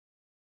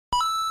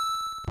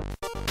Right,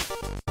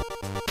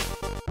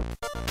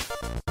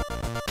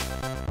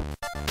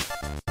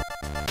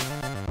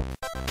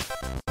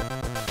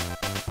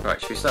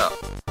 should we start?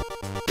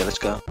 Yeah, let's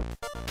go.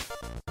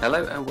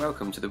 Hello and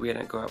welcome to the We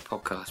Don't Go Out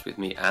podcast with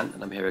me, Ant,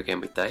 and I'm here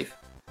again with Dave.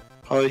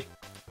 Hi.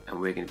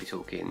 And we're going to be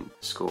talking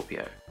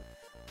Scorpio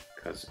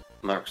because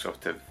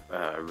Microsoft have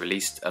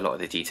released a lot of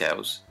the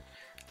details,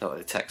 a lot of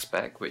the tech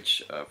spec,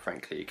 which are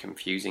frankly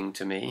confusing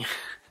to me.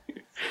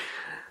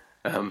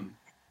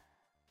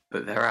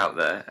 But they're out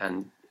there,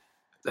 and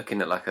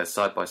looking at like a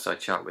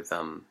side-by-side chart with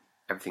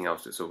everything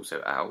else that's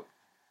also out,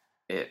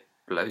 it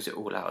blows it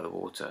all out of the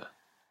water.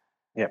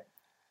 Yep.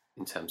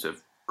 In terms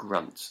of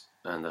grunt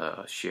and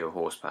sheer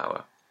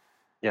horsepower.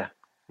 Yeah.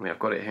 I mean, I've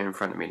got it here in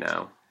front of me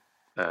now.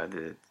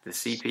 The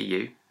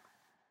CPU,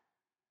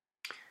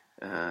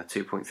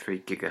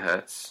 2.3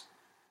 gigahertz.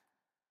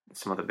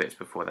 Some other bits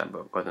before that,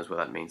 but God knows what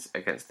that means.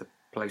 Against the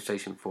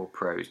PlayStation 4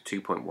 Pro's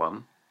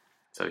 2.1,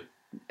 so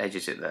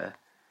edges it there.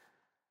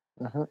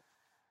 Mm-hmm.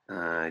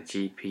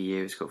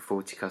 GPU, it's got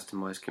 40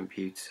 customized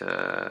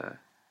computer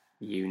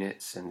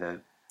units, and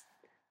they're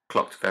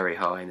clocked very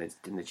high. And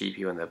the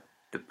GPU on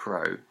the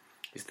Pro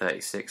is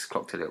 36,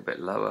 clocked a little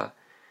bit lower.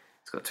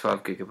 It's got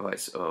 12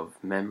 gigabytes of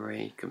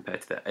memory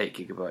compared to the 8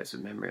 gigabytes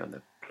of memory on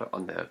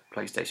the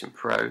PlayStation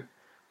Pro.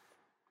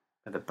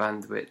 And the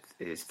bandwidth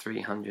is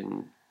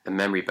 300. The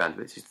memory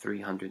bandwidth is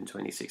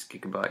 326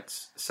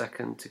 gigabytes a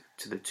second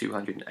to the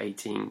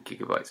 218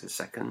 gigabytes a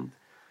second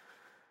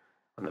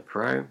on the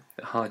Pro.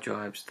 The hard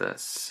drive's the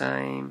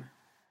same.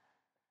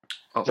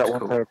 Optical. Is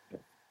that 1 terabyte?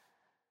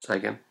 Say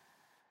again.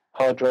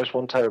 Hard drive's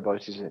 1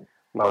 terabyte, is it?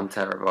 1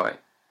 terabyte.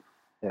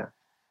 Yeah.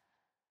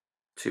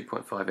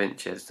 2.5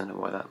 inches. Don't know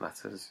why that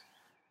matters.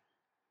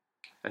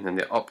 And then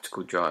the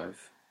optical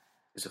drive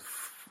is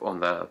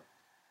on the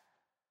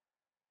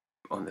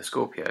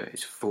Scorpio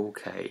is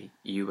 4K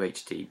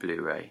UHD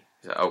Blu-ray.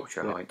 It's an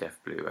ultra high def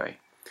Blu-ray,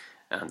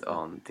 and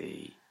on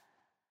the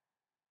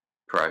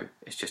Pro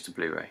it's just a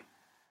Blu-ray.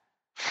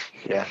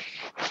 Yeah.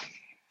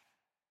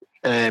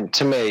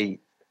 To me,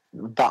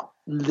 that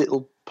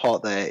little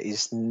part there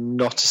is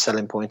not a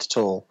selling point at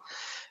all.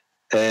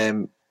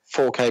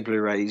 4K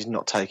Blu-ray is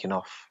not taken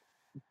off.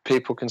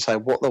 People can say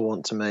what they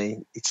want to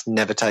me. It's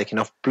never taken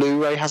off.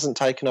 Blu-ray hasn't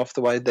taken off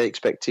the way they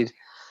expected.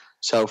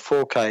 So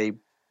 4K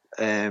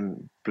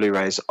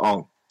Blu-rays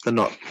aren't. They're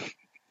not.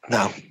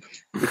 No,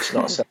 it's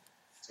not a selling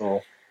point at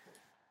all.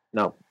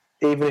 No.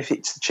 Even if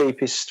it's the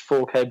cheapest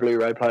 4K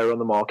Blu-ray player on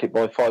the market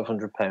by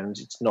 £500,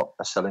 it's not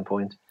a selling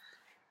point.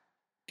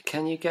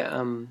 Can you get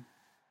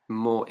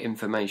more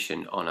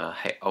information on a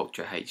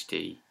Ultra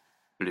HD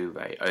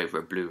Blu-ray over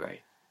a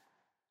Blu-ray?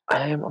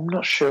 I'm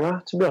not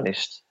sure, to be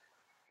honest.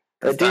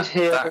 I did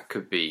hear that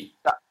could be.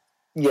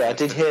 I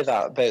did hear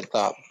that about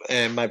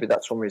that. Maybe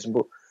that's one reason,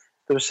 but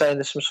they were saying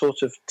there's some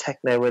sort of tech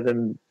now with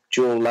them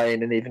dual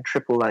layering and even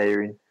triple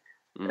layering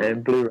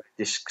Blu-ray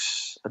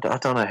discs. I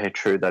don't know how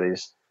true that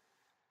is.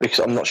 Because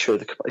I'm not sure.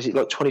 Is it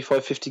like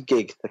 25, 50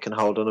 gig they can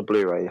hold on a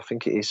Blu-ray? I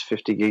think it is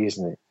 50 gig,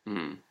 isn't it?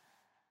 Mm.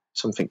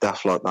 Something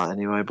daft like that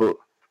anyway. But,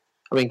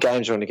 I mean,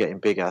 games are only getting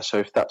bigger, so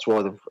if that's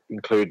why they've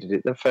included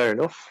it, then fair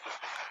enough.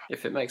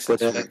 If it makes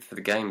sense for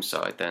the game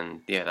side,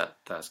 then, yeah,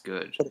 that's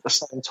good. But at the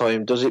same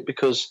time, does it?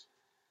 Because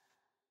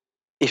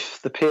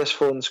if the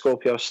PS4 and the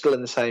Scorpio are still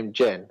in the same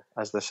gen,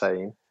 as they're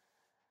saying,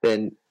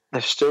 then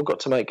they've still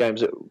got to make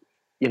games that,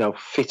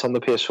 fit on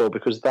the PS4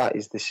 because that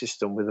is the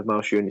system with the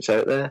most units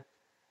out there.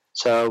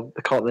 So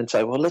they can't then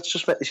say, well, let's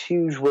just make this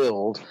huge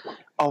world.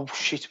 Oh,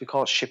 shit, we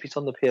can't ship it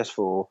on the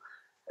PS4.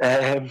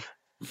 But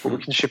we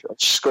can ship it on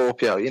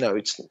Scorpio.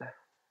 It's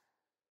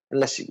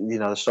unless,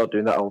 they start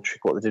doing that old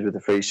trick, what they did with the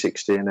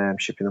 360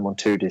 and shipping them on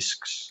 2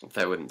 discs.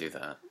 They wouldn't do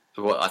that.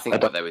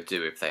 What they would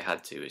do if they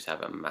had to is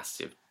have a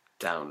massive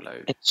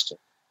download.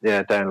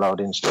 Download,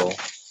 install.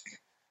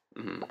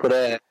 Mm-hmm.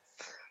 But,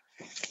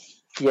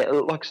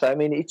 like I say, I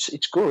mean, it's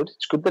good.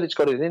 It's good that it's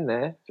got it in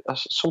there.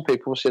 Some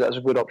people will see that as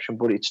a good option,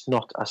 but it's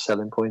not a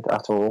selling point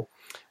at all,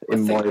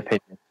 in my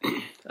opinion.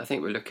 I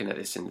think we're looking at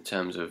this in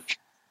terms of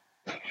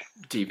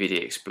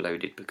DVD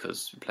exploded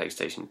because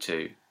PlayStation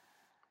 2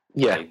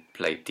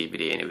 played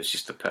DVD, and it was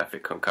just the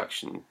perfect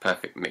concoction,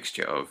 perfect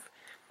mixture of...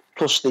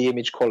 Plus the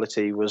image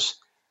quality was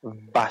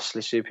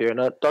vastly superior.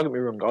 Now, don't get me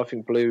wrong, I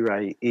think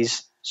Blu-ray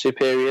is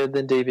superior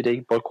than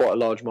DVD by quite a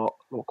large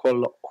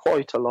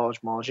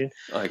margin.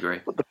 I agree.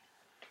 But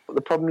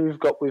the problem you've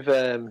got with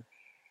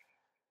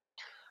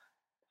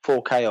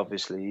 4K,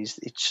 obviously, is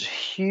it's a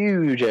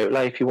huge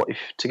outlay if you want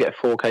to get a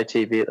 4K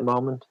TV at the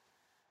moment.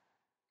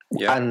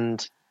 Yeah.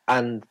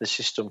 And the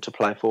system to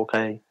play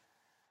 4K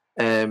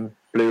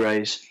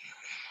Blu-rays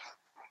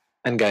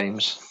and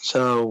games.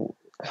 So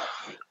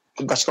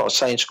that's not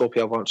saying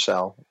Scorpio won't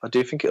sell. I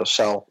do think it'll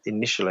sell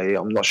initially.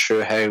 I'm not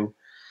sure how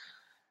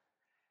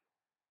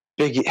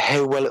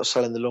well it'll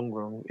sell in the long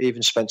run.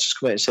 Even Spencer's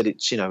come out and said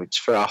it's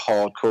for a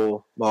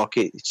hardcore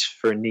market, it's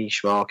for a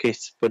niche market,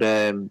 but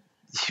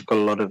you've got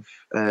a lot of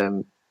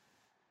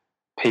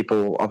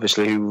people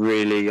obviously who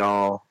really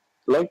are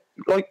like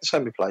the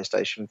same with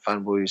PlayStation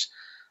fanboys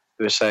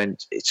who are saying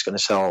it's going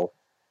to sell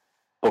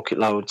bucket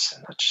loads.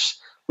 I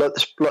just like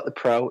the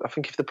Pro. I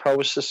think if the Pro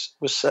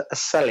was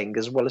selling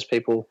as well as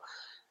people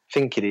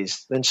think it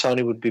is, then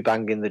Sony would be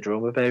banging the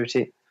drum about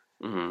it.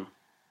 Mm-hmm.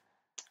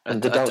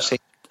 And they don't seem.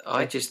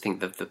 I just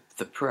think that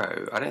the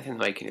Pro, I don't think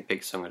they're making a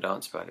big song and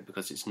dance about it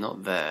because it's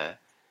not there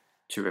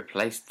to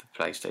replace the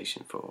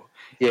PlayStation 4.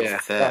 Yeah,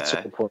 it's there that's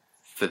a good point.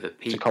 for the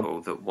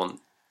people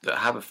that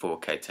have a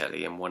 4K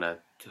telly and want to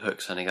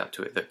hook something up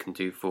to it that can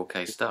do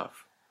 4K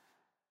stuff.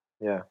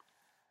 Yeah.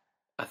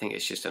 I think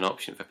it's just an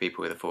option for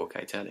people with a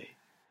 4K telly.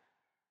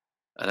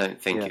 I don't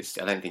think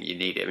you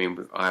need it. I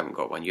mean, I haven't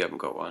got one. You haven't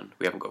got one.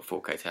 We haven't got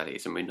 4K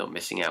tellies, and we're not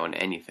missing out on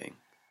anything.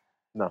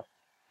 No.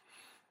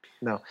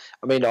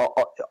 I mean,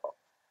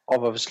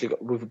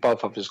 we've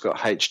both of us got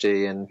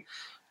HD and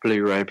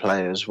Blu-ray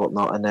players,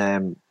 whatnot,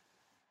 and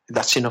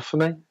that's enough for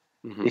me.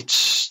 Mm-hmm.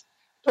 It's,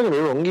 don't get me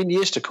wrong, in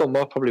years to come,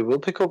 I probably will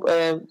pick up,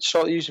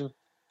 start using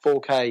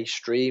 4K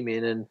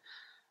streaming,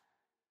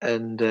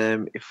 and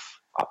if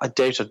I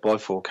doubt I'd buy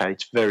 4K,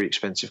 it's very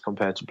expensive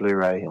compared to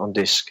Blu-ray on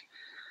disc.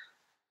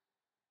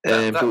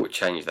 That would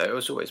change though. It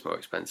was always more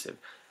expensive.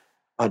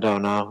 I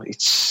don't know.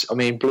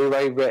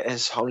 Blu-ray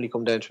has only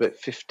come down to about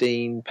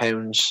 £15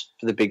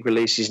 for the big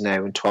releases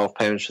now, and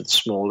 £12 for the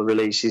smaller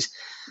releases.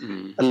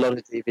 Mm. A lot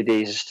of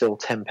DVDs are still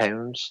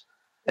 £10.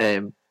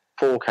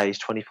 4K is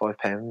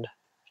 £25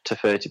 to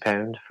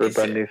 £30 for a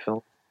brand new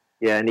film.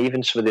 Yeah, and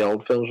even some of the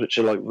old films, which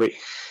are like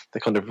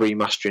they're kind of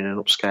remastering and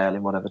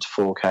upscaling whatever to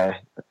 4K,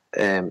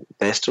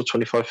 they're still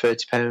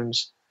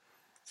 £25-30.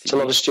 It's a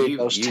lot of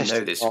studios. You know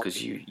this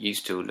because you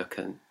still look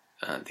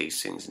at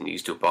these things and you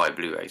still buy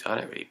Blu-rays. I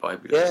don't really buy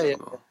Blu-rays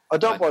anymore. I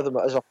don't buy them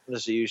as often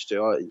as I used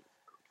to.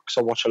 Because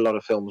I watch a lot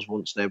of films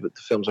once now, but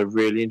the films I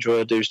really enjoy,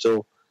 I do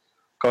still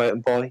go out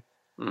and buy.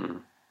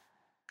 Mm.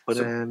 But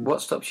so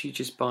what stops you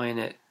just buying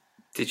it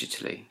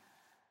digitally?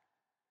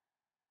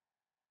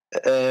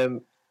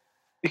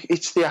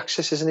 It's the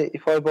access, isn't it?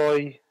 If I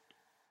buy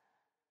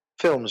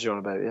films, you're on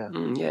about,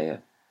 yeah.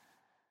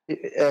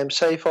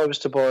 Say if I was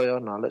to buy, I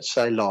don't know, let's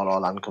say La La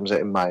Land comes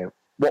out in May.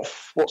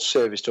 What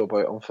service do I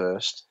buy it on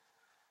first?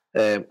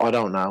 I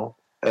don't know.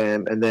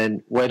 And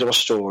then where do I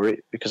store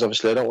it? Because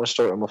obviously I don't want to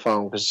store it on my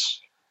phone because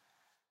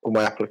on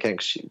my Apple account,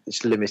 cause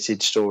it's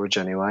limited storage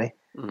anyway.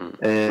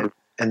 Mm.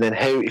 And then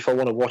if I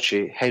want to watch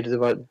it, how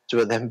do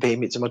I then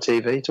beam it to my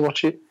TV to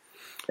watch it?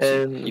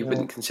 So you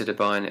wouldn't consider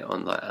buying it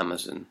on like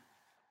Amazon?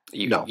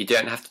 No. You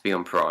don't have to be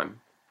on Prime.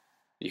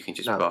 You can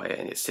just buy it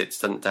and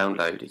doesn't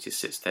download, it just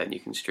sits there and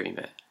you can stream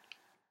it.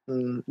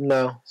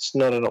 No, it's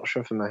not an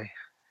option for me.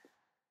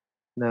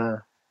 No.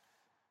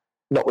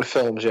 Not with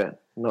films yet.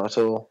 Not at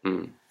all.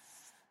 Mm.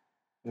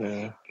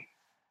 No.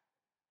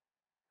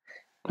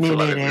 I feel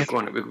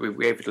like we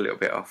wavered a little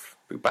bit off.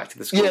 We're back to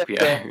the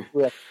Scorpio.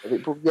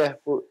 Yeah,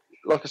 but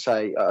like I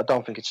say, I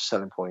don't think it's a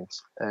selling point.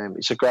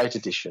 It's a great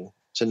addition.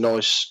 It's a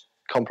nice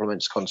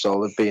complement to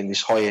console of being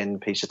this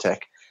high-end piece of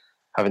tech.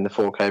 Having the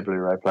 4K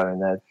Blu-ray player in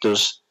there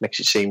makes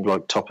it seem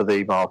like top of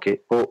the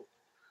market. But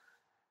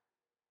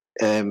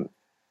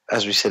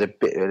as we said a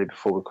bit earlier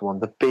before we come on,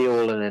 the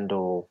be-all and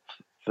end-all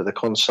for the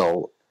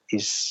console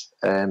is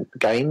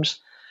games.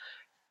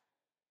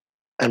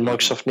 And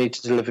Microsoft need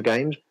to deliver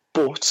games.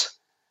 But,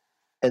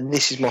 and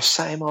this is my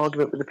same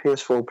argument with the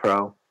PS4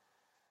 Pro,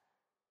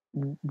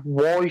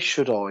 why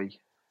should I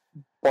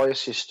buy a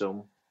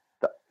system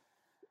that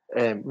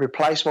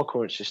replace my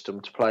current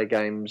system to play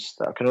games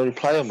that I can only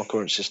play on my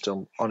current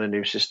system on a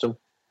new system,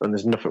 and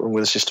there's nothing wrong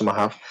with the system I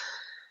have.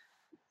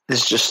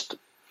 There's just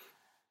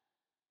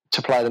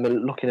to play them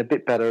looking a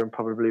bit better and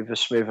probably with a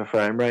smoother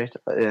frame rate.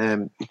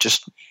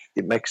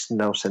 It makes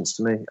no sense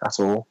to me at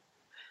all.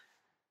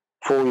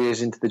 4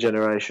 years into the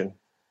generation,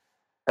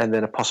 and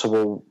then a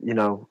possible, you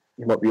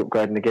might be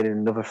upgrading again in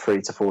another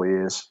 3 to 4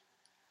 years.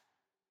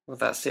 Well,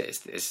 that's it.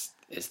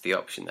 It's the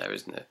option there,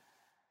 isn't it?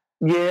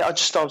 Yeah, I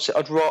just don't see.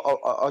 I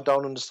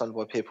don't understand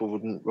why people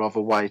wouldn't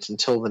rather wait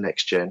until the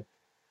next gen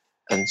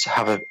and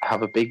have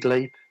a big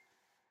leap.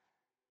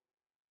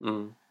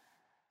 Mm.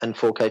 And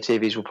 4K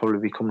TVs will probably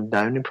be coming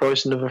down in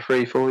price in another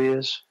 3-4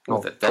 years.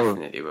 Well, they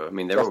definitely will. I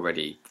mean, they're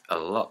already a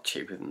lot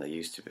cheaper than they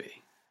used to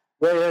be.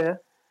 Yeah.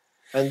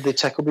 And the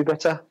tech will be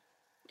better.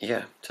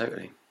 Yeah,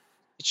 totally.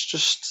 It's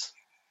just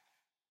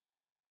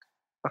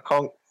I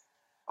can't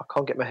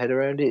get my head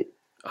around it.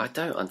 I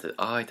don't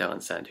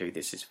understand who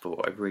this is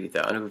for. I really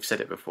don't. I know we've said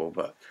it before,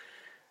 but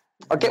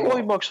I get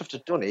why Microsoft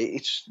have done it.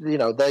 It's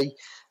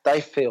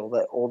they feel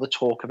that all the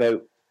talk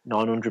about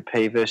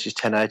 900p versus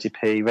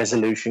 1080p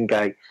resolution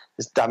gate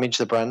has damaged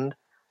the brand.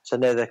 So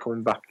now they're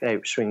coming back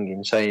out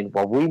swinging, saying,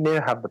 "Well, we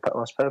now have the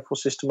most powerful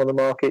system on the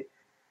market.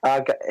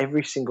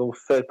 Every single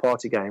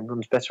third-party game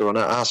runs better on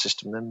our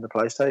system than the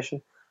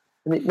PlayStation,"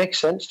 and it makes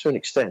sense to an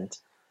extent.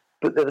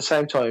 But at the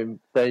same time,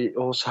 they're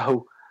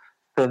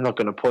not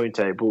going to point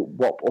out. But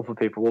what other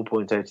people will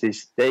point out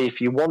is,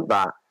 if you want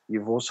that,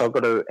 you've also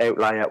got to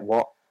outlay at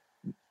what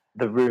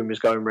the room is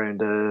going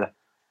around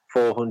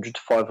 £400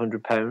 to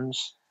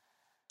 £500.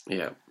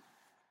 Yeah.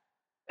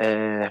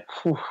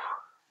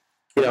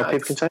 People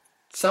can say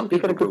Some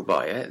people will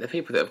buy it. The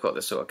people that have got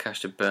the sort of cash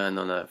to burn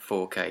on a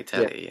 4K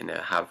telly and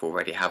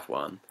already have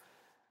one,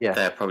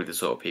 they're probably the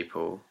sort of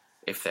people,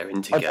 if they're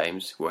into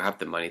games, will have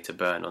the money to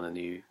burn on a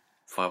new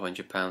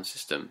 £500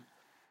 system.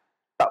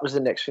 That was the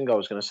next thing I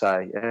was going to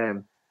say.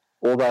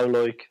 Although,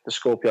 like, the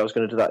Scorpio is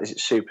going to do that, is it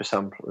super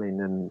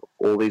sampling and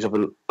all these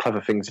other clever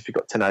things if you've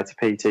got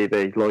 1080p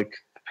TV, like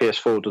the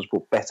PS4 does,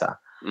 but better.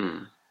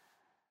 Mm.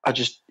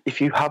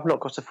 If you have not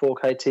got a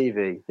 4K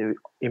TV,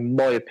 in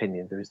my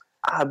opinion, there is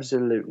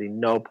absolutely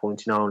no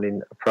point in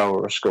owning a Pro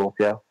or a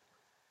Scorpio.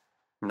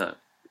 No. I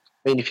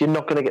mean, if you're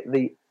not going to get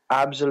the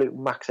absolute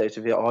max out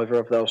of either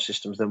of those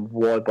systems, then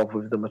why bother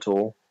with them at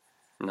all?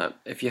 No.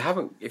 If you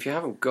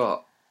haven't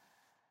got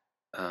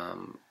a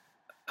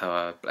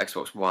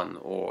Xbox One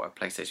or a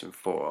PlayStation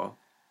 4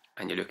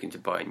 and you're looking to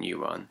buy a new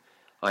one,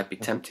 I'd be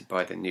tempted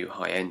by the new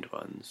high-end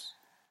ones,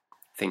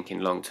 thinking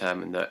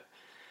long-term, and that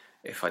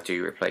if I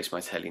do replace my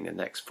telly in the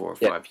next 4 or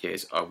 5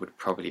 years, I would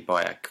probably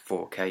buy a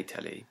 4K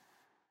telly.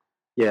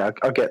 Yeah,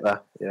 I get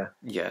that, yeah.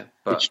 Yeah,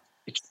 but...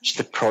 It's just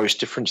the price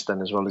difference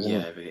then as well, isn't it?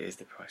 Yeah, but it is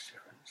the price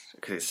difference.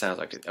 Because it sounds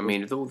like... I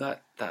mean, with all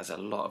that, that's a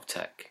lot of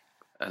tech,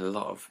 a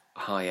lot of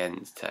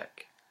high-end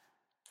tech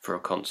for a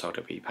console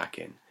to be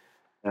packing.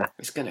 Yeah.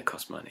 It's going to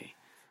cost money.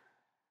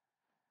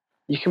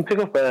 You can pick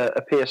up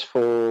a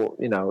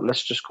PS4,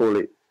 let's just call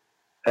it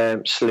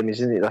slim,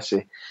 isn't it? That's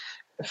it.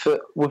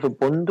 With a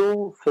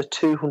bundle for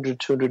 200,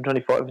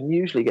 225, and you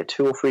usually get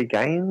 2 or 3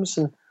 games.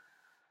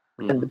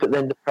 But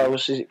then the Pro,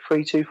 is it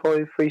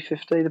 325,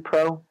 350, the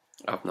Pro?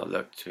 I've not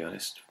looked, to be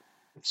honest.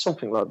 It's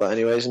something like that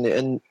anyway, isn't it?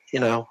 And,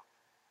 I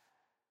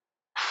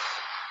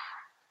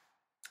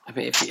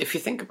mean, if you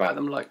think about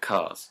them like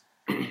cars,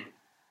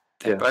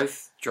 they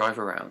both drive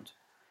around.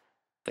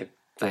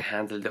 They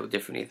handle a little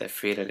differently, they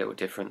feel a little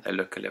different, they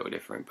look a little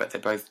different, but they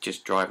both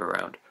just drive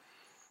around.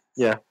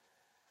 Yeah.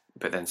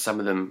 But then some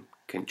of them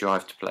can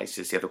drive to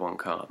places the other one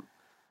can't.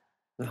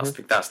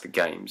 Mm-hmm. That's the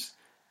games.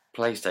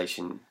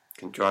 PlayStation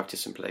can drive to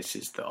some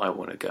places that I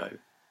want to go.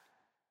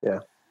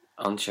 Yeah.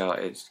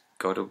 Uncharted,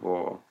 God of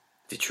War,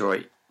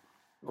 Detroit,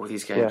 all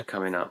these games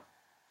coming up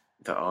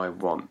that I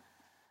want.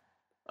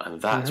 And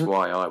that's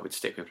why I would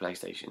stick with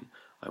PlayStation.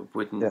 I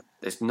wouldn't... Yeah.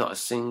 There's not a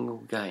single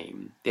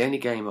game... The only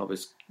game I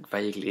was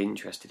vaguely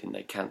interested in,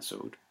 they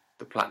cancelled.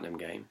 The Platinum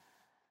game.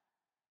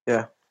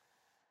 Yeah.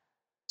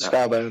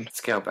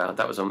 Scalebound.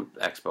 That was on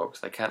Xbox.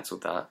 They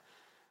cancelled that.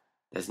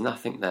 There's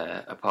nothing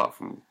there apart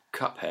from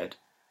Cuphead.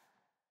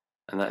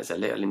 And that is a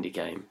little indie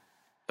game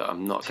that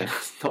I'm not going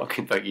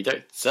to...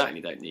 You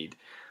certainly don't need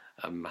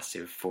a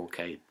massive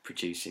 4K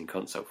producing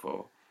console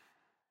for.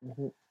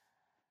 Mm-hmm.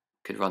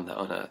 Could run that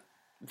on a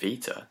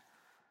Vita.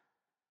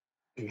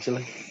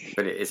 Easily.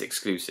 But it is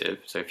exclusive,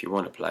 so if you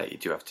want to play, you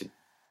do have to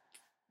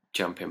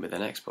jump in with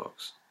an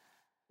Xbox.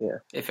 Yeah.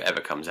 If it ever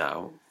comes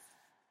out.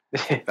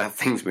 That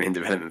thing's been in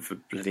development for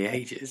bloody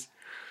ages.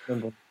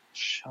 Remember,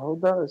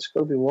 showed that? It's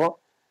got to be what?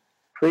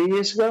 3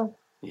 years ago?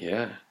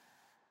 Yeah.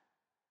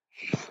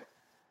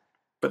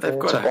 But they've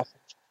got to...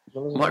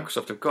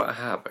 Microsoft have got to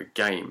have a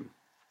game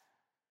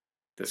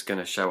that's going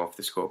to show off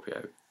the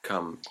Scorpio.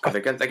 They're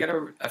going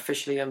to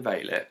officially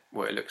unveil it,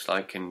 what it looks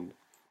like, and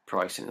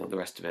pricing and all the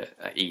rest of it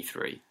at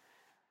E3.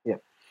 Yeah.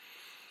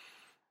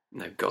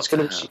 And they've got it's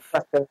going to be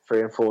Crackdown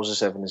 3 and Forza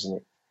 7, isn't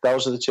it?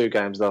 Those are the 2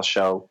 games they'll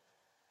show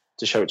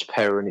to show its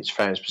power and its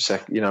frames per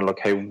second, like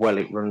how well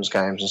it runs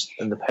games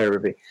and the power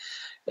of it.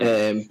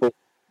 But,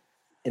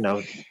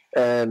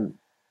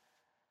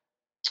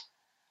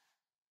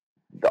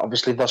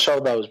 obviously they'll show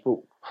those, but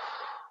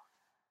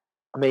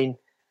I mean,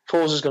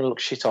 Forza's going to look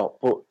shit up,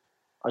 but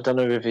I don't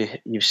know if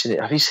you've seen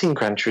it. Have you seen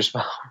Gran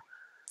Turismo?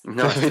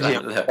 No, I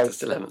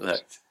still haven't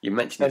looked. You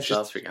mentioned this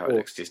last week, how it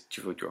looks just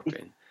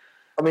jaw-dropping.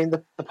 I mean,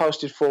 they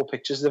posted 4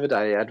 pictures the other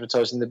day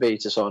advertising the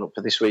beta sign up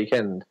for this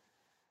weekend.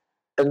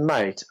 And,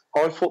 mate,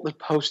 I thought they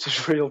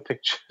posted real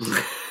pictures.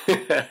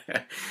 I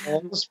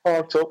was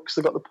sparked up because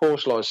they got the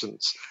Porsche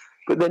licence.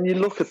 But then you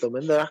look at them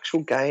and the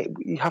actual game,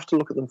 you have to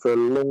look at them for a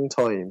long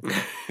time.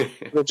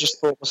 I just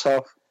thought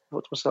to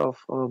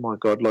myself, oh my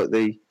God, like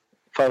the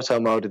photo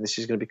mode in this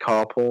is going to be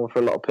car porn for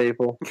a lot of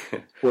people.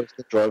 Where's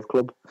the Drive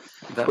Club?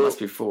 That must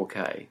be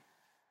 4K.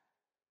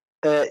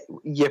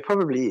 Yeah,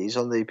 probably is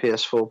on the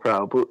PS4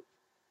 Pro,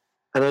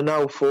 and I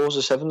know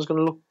Forza 7 is going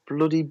to look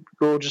bloody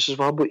gorgeous as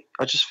well, but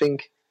I just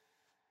think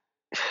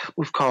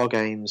with car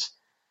games,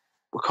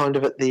 we're kind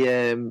of at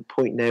the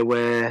point now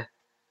where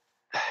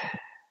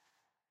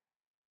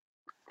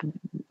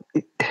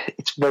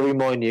it's very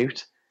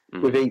minute.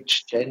 With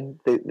each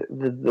gen, they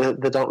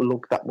don't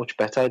look that much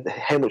better.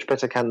 How much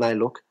better can they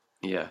look?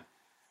 Yeah.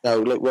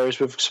 No, whereas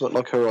with something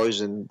like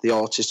Horizon, the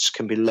artists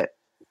can be let,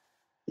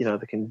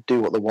 they can do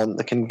what they want.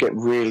 They can get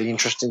really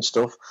interesting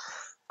stuff,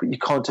 but you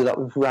can't do that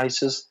with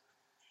racers.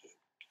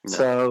 No.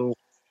 So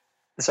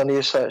there's only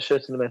a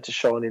certain amount of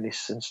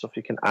shininess and stuff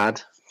you can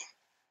add.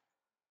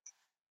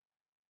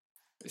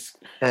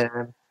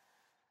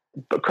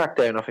 But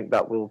Crackdown, I think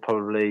that will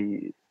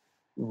probably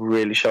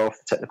really show off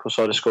the technical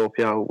side of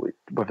Scorpio.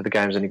 Whether the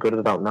game's any good,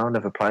 I don't know. I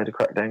never played a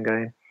Crackdown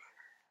game.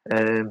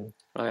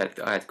 I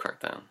had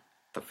Crackdown.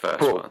 The first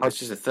But one.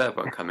 This is the third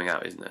one coming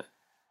out, isn't it?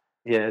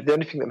 yeah, the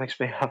only thing that makes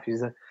me happy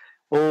is that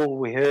all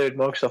we heard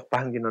Microsoft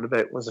banging on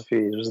about was a few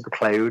years was the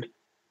cloud,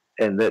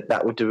 and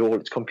that would do all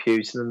its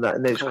computing and that,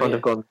 and then it's kind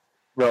of gone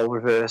role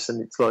reverse,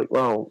 and it's like,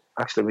 well,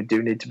 actually, we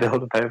do need to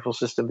build a powerful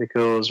system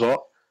because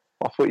what?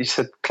 I thought you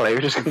said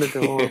cloud was going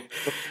to do all.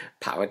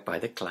 Powered by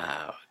the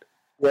cloud.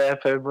 Yeah,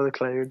 powered by the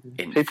cloud.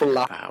 Infinite People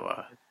laugh.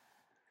 power.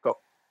 Got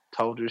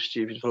told we were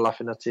stupid for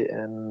laughing at it,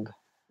 and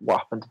what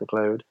happened to the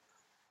cloud?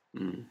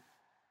 Mm.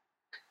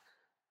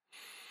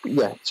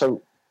 Yeah,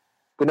 so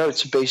we know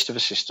it's a beast of a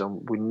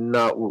system. We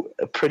know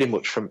pretty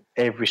much from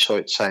every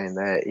site saying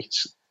there,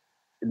 it's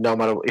no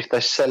matter if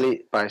they sell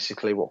it.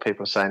 Basically, what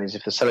people are saying is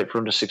if they sell it for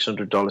under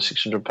 $600,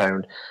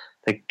 £600,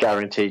 they're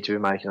guaranteed to be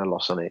making a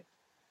loss on it.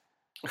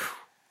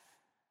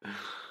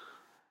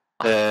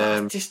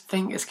 I just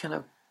think it's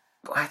gonna.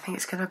 I think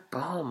it's gonna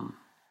bomb.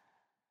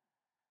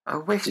 I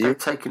wish they'd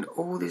taken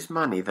all this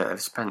money that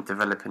I've spent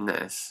developing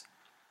this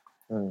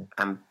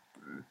and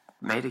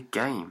made a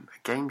game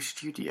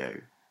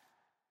studio,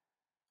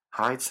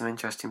 hired some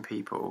interesting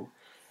people,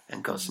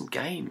 and got some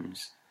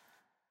games.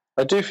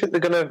 I do think they're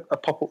going to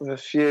pop up with a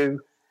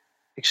few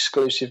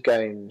exclusive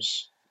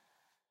games,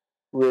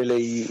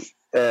 really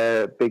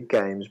big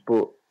games,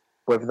 but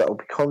whether that will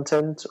be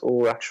content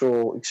or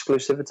actual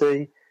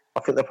exclusivity, I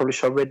think they'll probably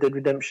show Red Dead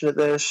Redemption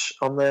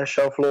on their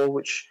shelf floor,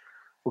 which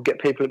will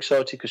get people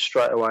excited because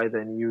straight away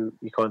then you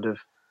kind of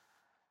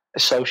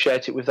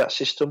associate it with that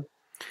system.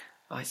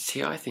 I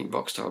think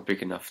Rockstar are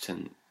big enough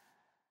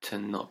to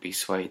not be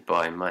swayed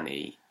by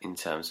money in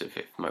terms of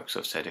if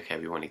Microsoft said, okay,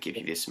 we want to give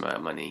you this amount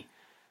of money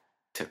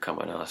to come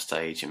on our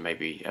stage and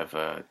maybe have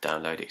a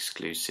download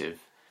exclusive,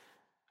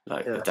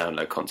 like the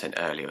download content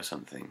early or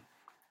something.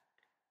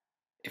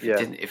 If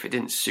it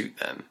didn't suit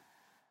them,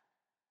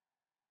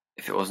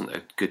 if it wasn't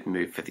a good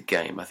move for the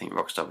game, I think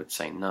Rockstar would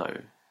say no.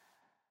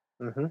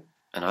 Mm-hmm.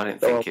 And I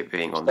don't think it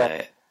being on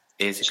there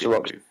is a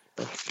good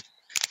move.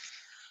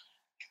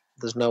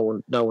 There's no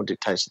one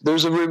dictates. There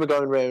was a rumor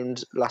going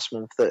around last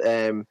month that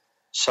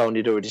Sony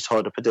had already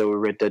tied up a deal with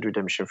Red Dead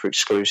Redemption for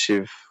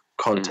exclusive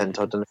content.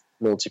 I don't know,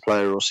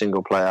 multiplayer or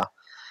single player.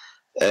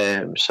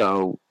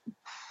 So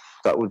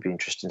that would be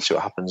interesting to see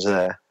what happens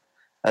there.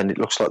 And it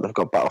looks like they've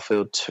got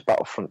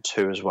Battlefront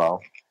 2 as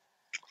well,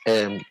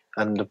 and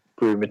the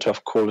rumor to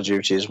have Call of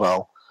Duty as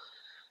well.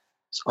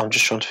 So I'm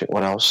just trying to think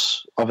what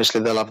else.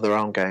 Obviously, they'll have their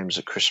own games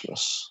at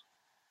Christmas.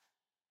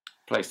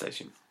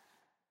 PlayStation.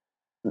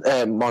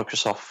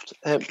 Microsoft.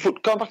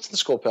 But going back to the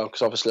Scorpio,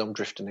 because obviously I'm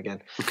drifting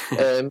again.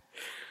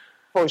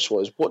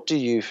 Price-wise, what do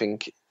you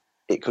think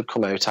it could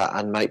come out at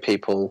and make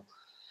people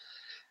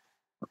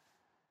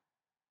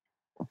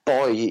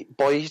buy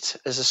it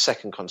as a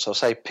second console?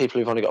 Say people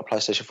who've only got a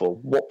PlayStation 4,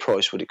 what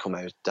price would it come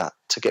out at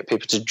to get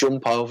people to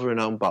jump over and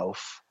own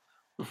both,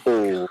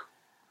 or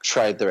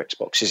trade their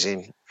Xboxes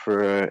in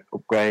for an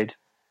upgrade?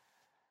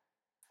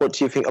 What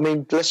do you think? I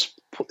mean, let's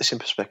put this in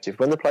perspective.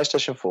 When the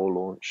PlayStation 4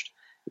 launched,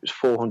 it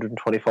was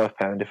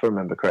 £425, if I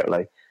remember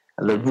correctly,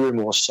 and the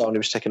rumour was Sony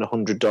was taking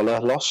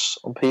 $100 loss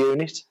on per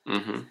unit.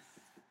 Mm-hmm.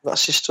 That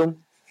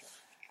system.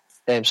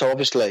 So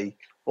obviously,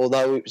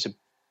 although it was a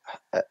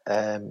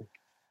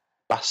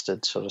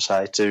bastard, sort of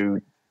say,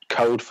 to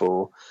code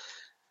for,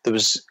 there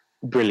was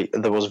very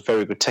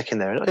good tech in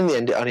there, and in the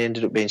end, it only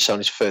ended up being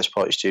Sony's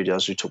first-party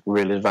studios who took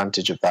real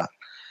advantage of that.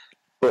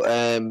 But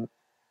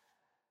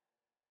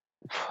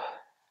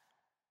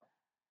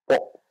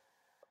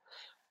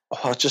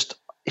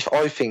if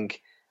I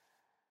think,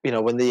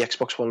 when the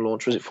Xbox One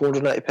launched, was it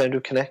 £480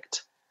 with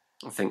Kinect?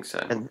 I think so.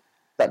 And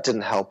that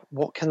didn't help.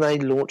 What can they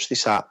launch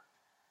this at?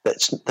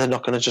 They're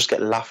not going to just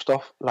get laughed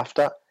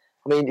at.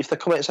 I mean, if they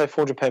come out and say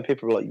 £400,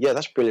 people are like, yeah,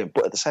 that's brilliant.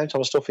 But at the same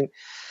time, I still think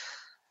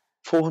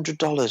 $400,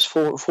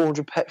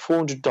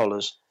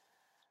 $400,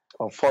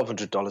 or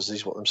 $500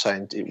 is what I'm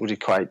saying. It would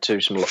equate to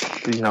some,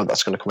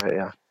 that's going to come out.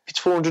 Yeah, if it's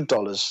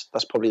 $400,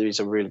 that's probably is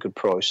a really good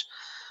price.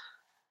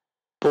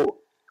 But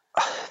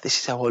this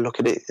is how I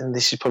look at it, and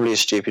this is probably a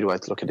stupid way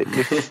to look at it.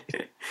 If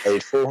I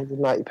paid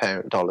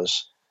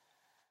 $480,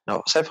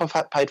 no, say if I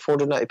paid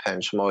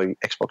 £480 for my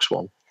Xbox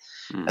One,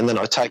 and then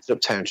I take it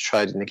uptown to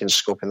trade in against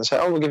Scorpion, they say,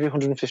 oh, we'll give you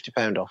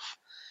 £150 off.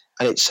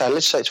 And let's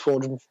say it's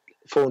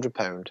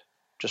 £400,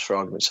 just for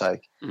argument's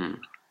sake.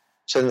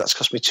 So then that's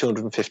cost me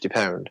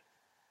 £250.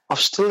 I've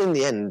still, in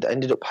the end,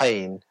 ended up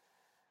paying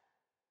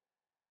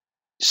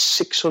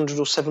 £600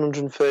 or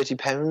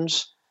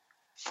 £730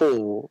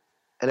 for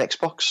an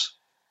Xbox.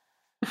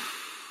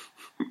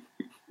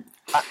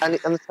 and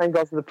the same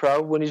goes for the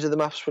Pro. When you do the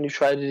maths, when you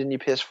traded in your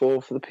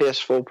PS4 for the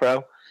PS4 Pro,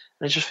 and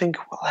I just think,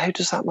 well, how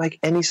does that make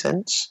any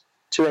sense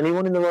to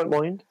anyone in the right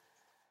mind?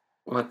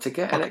 Well, to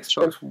get an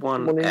Xbox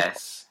One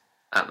S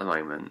at the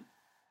moment,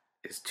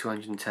 it's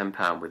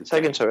 £210 with a game. Say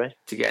again, sorry.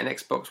 To get an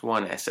Xbox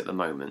One S at the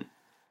moment,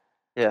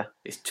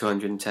 it's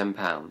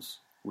 £210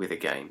 with a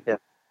game.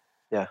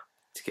 Yeah.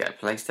 To get a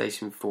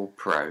PlayStation 4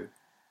 Pro,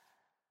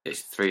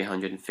 it's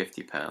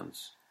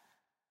 £350.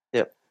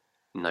 Yep.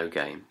 No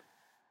game.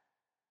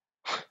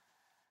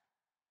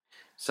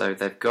 So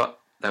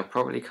they'll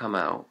probably come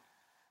out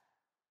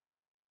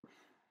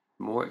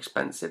more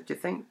expensive, do you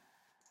think?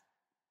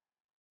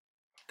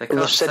 They Well, can't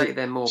they've said say it-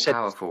 they're more said-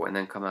 powerful and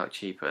then come out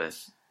cheaper.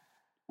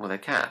 Well, they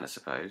can, I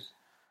suppose.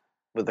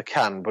 Well, they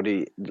can, but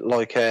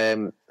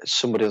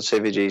somebody on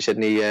CVG said,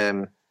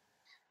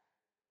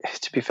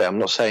 to be fair, I'm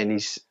not saying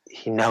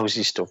he knows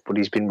his stuff, but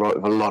he's been right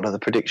with a lot of the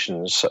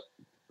predictions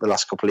the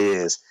last couple of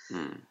years.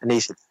 And he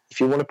said, if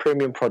you want a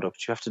premium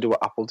product, you have to do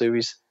what Apple do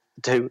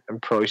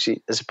and price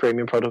it as a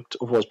premium product.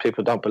 Otherwise,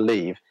 people don't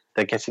believe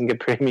they're getting a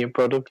premium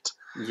product.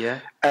 Yeah.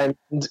 And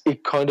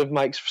it kind of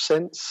makes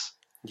sense.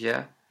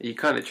 Yeah. You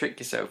kind of trick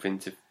yourself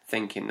into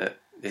thinking that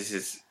this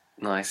is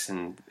nice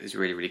and is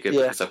really, really good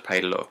Yeah. because I've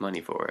paid a lot of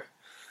money for it.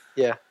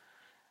 Yeah.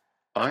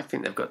 I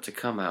think they've got to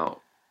come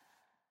out,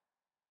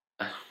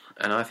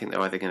 and I think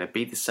they're either going to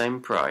be the same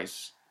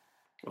price,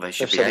 or they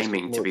should They've be said it's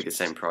aiming to more be the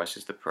same price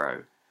as the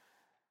Pro.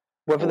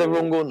 Whether they're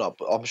wrong or not,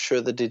 but I'm sure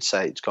they did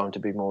say it's going to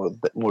be more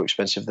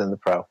expensive than the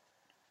Pro.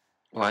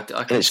 Well,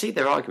 I can see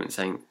their argument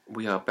saying,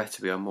 we are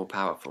better, we are more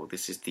powerful,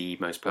 this is the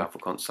most powerful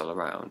console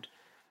around,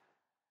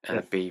 and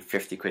it'd be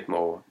 50 quid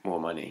more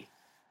money.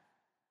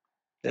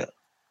 Yeah.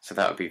 So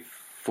that would be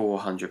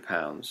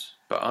 £400.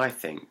 But I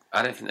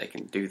don't think they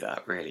can do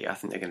that, really. I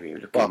think they're going to be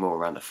looking more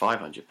around the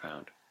 £500.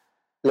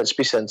 Let's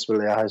be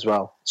sensible here as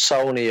well.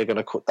 Sony are going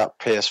to cut that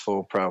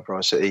PS4 Pro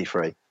price at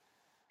E3.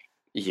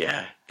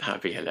 Yeah,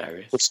 that'd be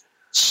hilarious. But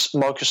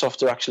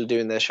Microsoft are actually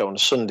doing their show on a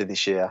Sunday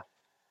this year.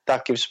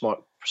 That gives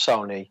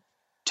Sony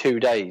 2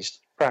 days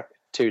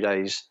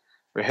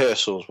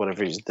rehearsals,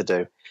 whatever it is they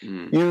do.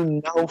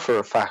 You know for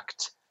a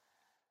fact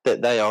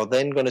that they are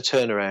then going to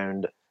turn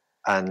around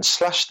and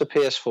slash the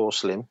PS4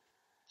 Slim.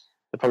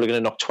 They're probably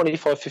going to knock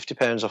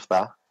 £25-50 off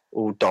that,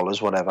 or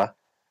dollars, whatever.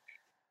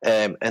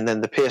 And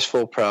then the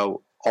PS4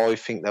 Pro, I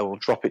think they will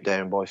drop it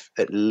down by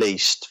at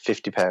least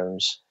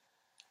 £50.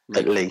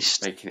 At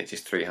least. Making it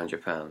just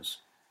 £300.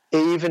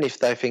 Even if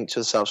they think to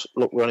themselves,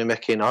 look, we're only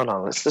making,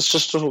 let's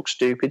just look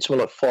stupid, something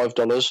like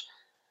 $5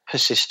 per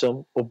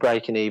system or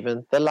breaking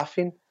even, they're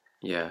laughing.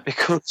 Yeah.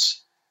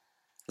 Because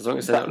as long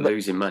as they're not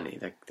losing money,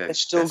 they're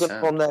still going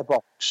to on their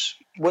box.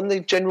 When the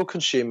general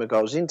consumer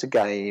goes into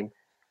Game,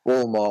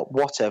 Walmart,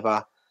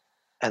 whatever,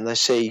 and they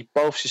see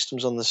both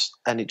systems on this,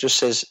 and it just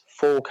says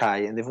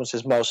 4K, and everyone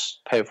says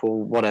most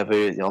powerful, whatever,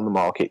 on the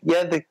market.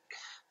 Yeah, the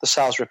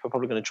sales rep are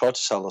probably going to try to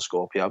sell the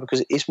Scorpio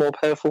because it is more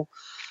powerful.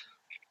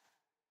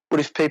 But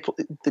if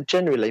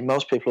generally,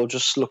 most people will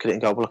just look at it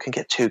and go, well, I can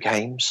get 2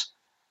 games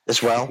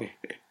as well.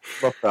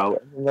 And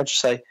they'll just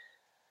say,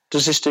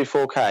 does this do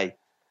 4K?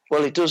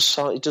 Well, it does.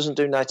 It doesn't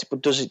do native,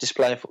 but does it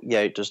display?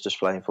 Yeah, it does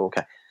display in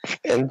 4K,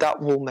 and that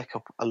will make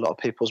up a lot of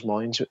people's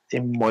minds,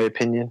 in my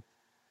opinion.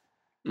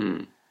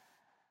 I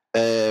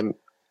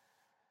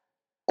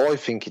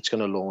think it's going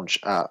to launch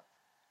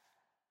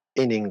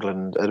in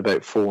England at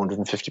about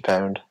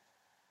 £450,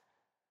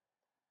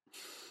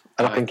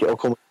 and I think it'll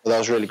come with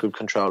those really good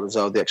controllers,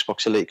 the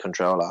Xbox Elite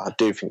controller. I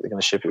do think they're going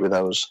to ship it with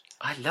those.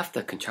 I love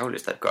the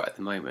controllers they've got at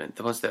the moment.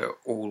 The ones that are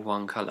all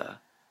one colour.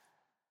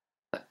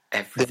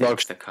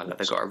 Everything's the colour.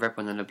 They've got a red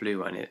one and a blue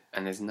one,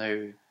 and there's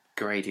no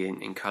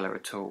gradient in colour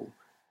at all.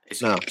 It's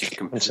just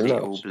completely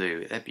all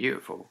blue. They're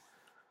beautiful.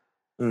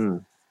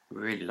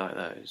 Really like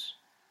those.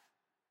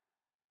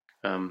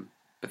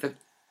 But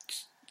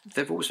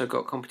they've also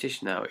got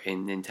competition now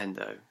in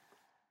Nintendo.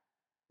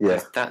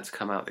 Yeah, that's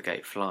come out the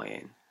gate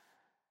flying.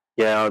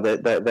 Yeah,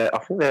 I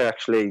think they're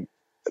actually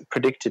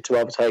predicted to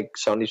overtake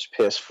Sony's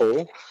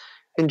PS4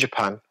 in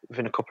Japan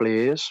within a couple of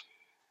years.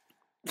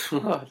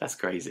 That's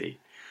crazy.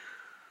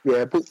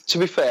 Yeah, but to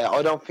be fair,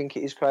 I don't think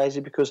it is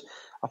crazy because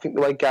I think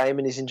the way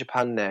gaming is in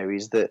Japan now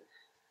is that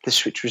the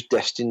Switch was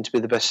destined to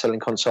be the best-selling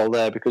console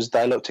there because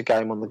they look to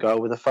game on the go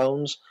with the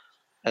phones,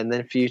 and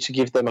then for you to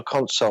give them a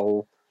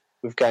console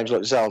with games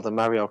like Zelda,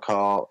 Mario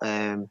Kart,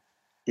 and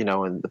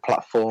the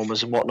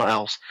platformers and whatnot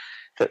else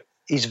that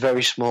is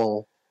very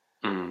small.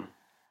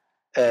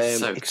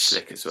 It's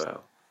slick as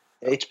well.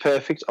 It's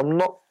perfect.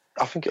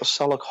 I think it'll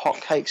sell like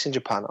hotcakes in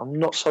Japan. I'm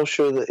not so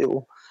sure that it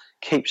will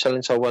keep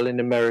selling so well in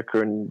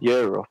America and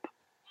Europe,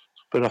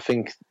 but I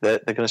think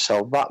that they're going to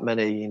sell that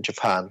many in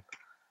Japan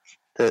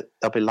that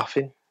they'll be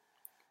laughing.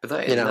 But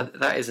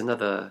that is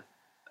another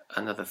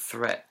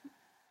threat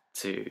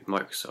to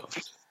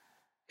Microsoft,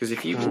 because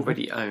if you've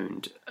already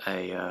owned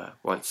take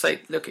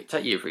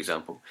you for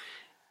example,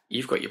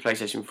 you've got your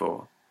PlayStation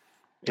 4.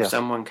 If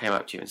someone came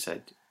up to you and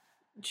said,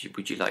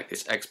 would you like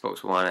this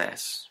Xbox One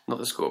S, not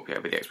the Scorpio,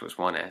 but the Xbox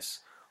One S,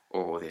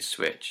 or this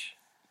Switch?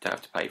 You don't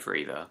have to pay for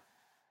either,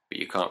 but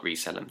you can't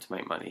resell them to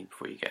make money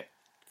before you get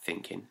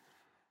thinking.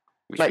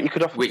 Mate, you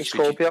could offer me a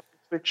Scorpio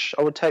Switch.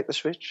 I would take the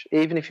Switch,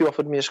 even if you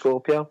offered me a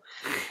Scorpio.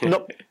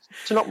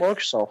 It's not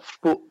Microsoft,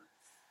 but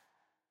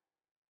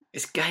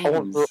it's games. I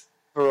want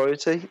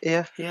variety.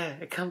 Yeah,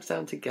 it comes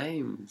down to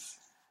games.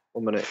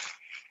 1 minute.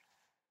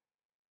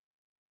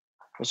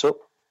 What's up?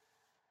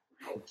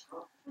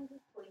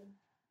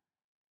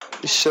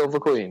 It's Silver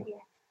Queen.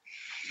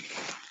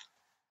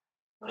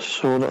 I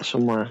saw that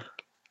somewhere.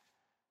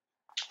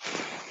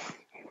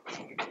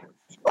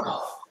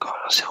 Oh God,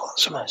 I saw that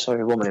somewhere.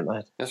 Sorry, 1 minute,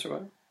 mate. That's all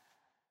right.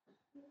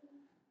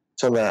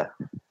 It's on there.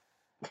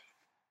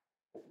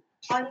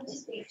 I need to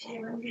speak to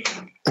you.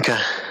 Okay,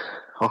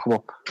 I'll come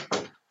up.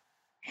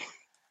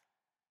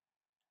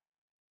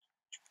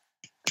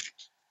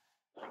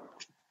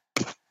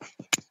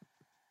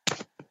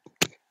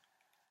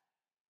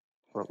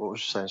 What was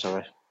you saying,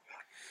 sorry?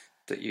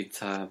 That you'd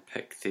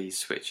pick the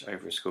Switch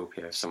over a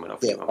Scorpio if someone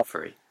offered Yeah. you one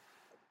free.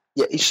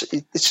 Yeah,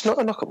 it's not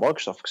a knock at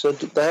Microsoft because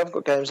they have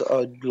got games that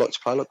I'd like to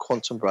play, like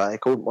Quantum Break.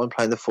 I wouldn't mind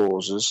playing the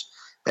Forzas,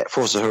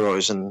 Forza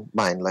Horizon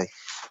mainly.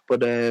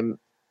 But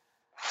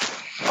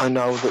I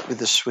know that with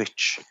the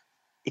Switch,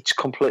 it's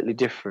completely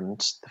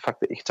different. The fact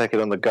that you can take it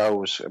on the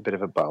go is a bit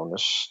of a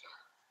bonus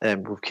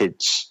with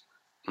kids.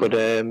 But,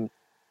 you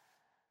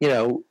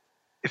know,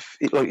 if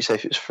like you say,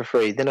 if it was for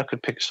free, then I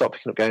could start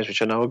picking up games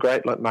which I know are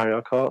great, like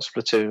Mario Kart,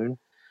 Splatoon.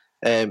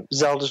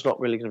 Zelda's not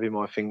really going to be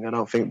my thing, I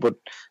don't think, but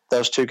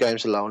those two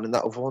games alone, and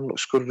that other one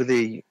looks good with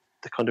the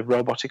kind of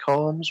robotic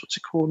arms. What's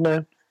it called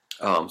now?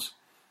 Arms.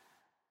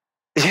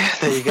 Yeah,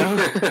 there you go.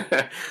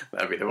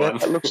 That'd be the one.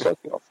 That looks like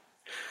it.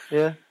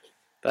 Yeah.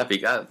 I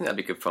think that'd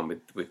be good fun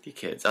with your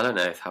kids. I don't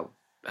know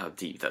how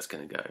deep that's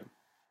going to go.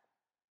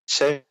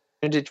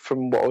 Sounded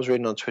from what I was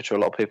reading on Twitter, a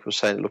lot of people were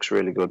saying it looks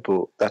really good,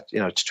 but that,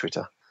 it's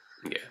Twitter.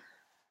 Yeah.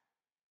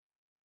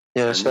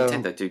 Yeah, and so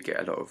Nintendo do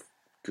get a lot of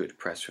good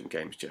press from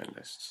games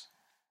journalists.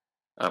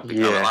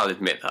 I'll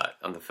admit that.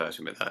 I'm the first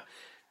to admit that.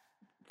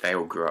 They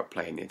all grew up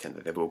playing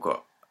Nintendo. They've all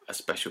got a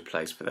special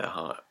place for their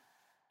heart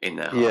in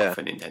their heart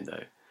for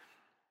Nintendo.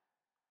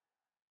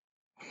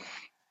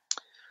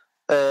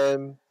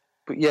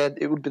 But yeah,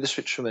 it would be the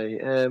Switch for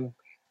me. I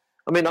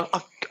mean, I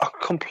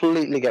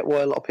completely get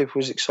why a lot of people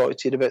was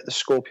excited about the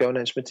Scorpio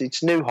announcement.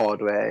 It's new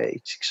hardware.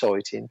 It's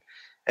exciting.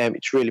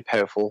 It's really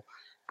powerful.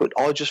 But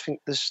I just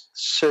think there's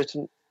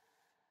certain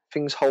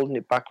things holding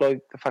it back, like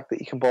the fact that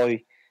you can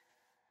buy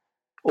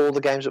all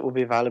the games that will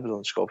be available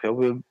on Scorpio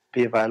will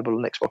be available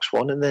on Xbox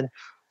One. And then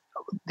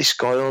this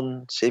guy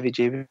on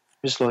CVG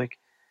was like,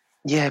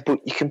 yeah, but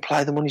you can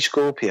play them on your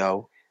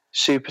Scorpio,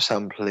 super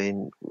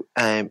sampling,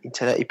 in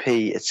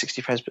 1080p at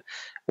 60 frames,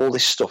 all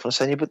this stuff. And I'm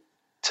saying, yeah, but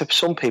to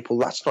some people,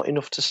 that's not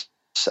enough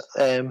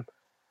to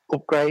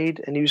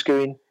upgrade. And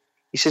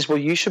he says, well,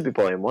 you should be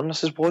buying one. I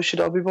says, why should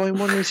I be buying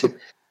one? And he said,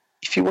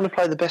 if you want to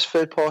play the best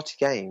third-party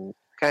games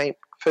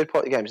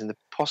in the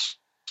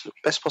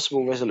best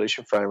possible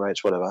resolution, frame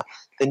rates, whatever,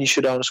 then you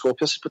should own a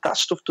Scorpio. I said, but that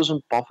stuff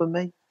doesn't bother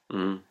me.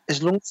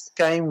 As long as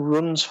the game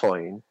runs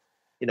fine,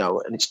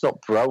 and it's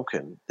not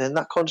broken, then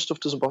that kind of stuff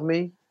doesn't bother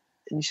me.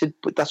 And he said,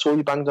 but that's all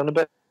you banged on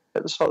about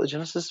at the start of the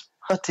Genesis.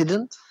 I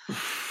didn't.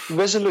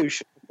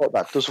 Resolution like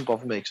that doesn't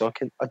bother me because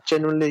I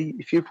generally,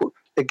 if you put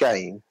a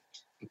game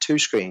on two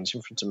screens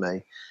in front of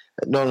me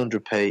at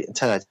 900p and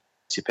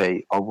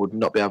 1080p, I would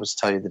not be able to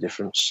tell you the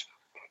difference.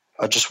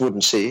 I just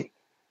wouldn't see it.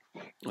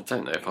 I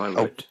don't know if I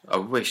would. I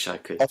wish I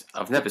could.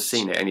 I've never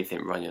seen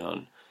anything running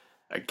on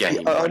a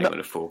game running on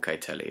a 4K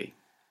telly.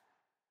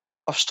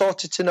 I've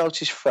started to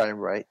notice frame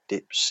rate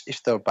dips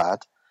if they're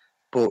bad,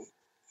 but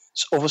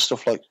it's other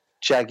stuff like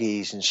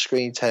jaggies and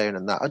screen tearing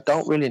and that I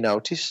don't really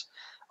notice.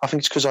 I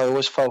think it's because I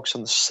always focus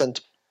on the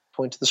center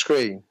point of the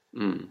screen.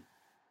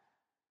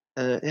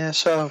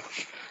 So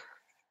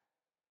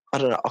I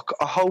don't know.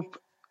 I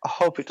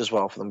hope it does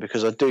well for them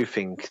because I do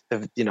think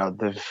they're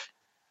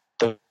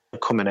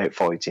coming out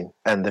fighting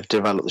and they've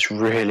developed this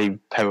really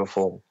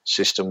powerful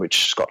system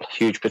which has got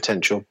huge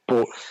potential.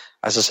 But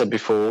as I said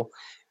before,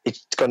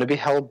 it's going to be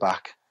held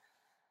back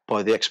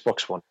by the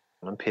Xbox One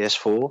and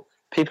PS4.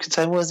 People can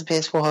say, well, is the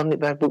PS4 holding it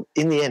back? But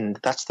in the end,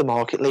 that's the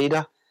market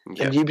leader.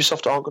 Yep. And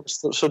Ubisoft aren't going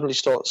to suddenly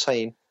start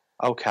saying,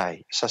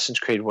 okay, Assassin's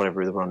Creed,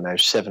 whatever they're on now,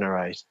 7 or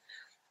 8,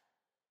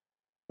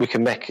 we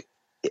can make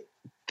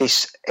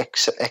this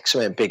X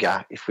amount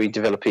bigger if we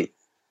develop it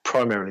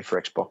primarily for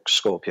Xbox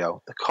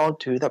Scorpio. They can't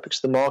do that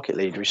because the market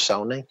leader is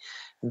Sony.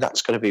 And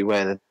that's going to be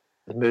where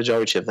the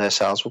majority of their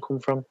sales will come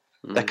from.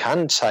 They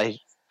can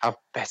say, have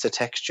better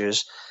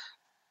textures,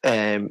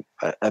 a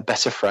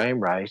better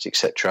frame rate,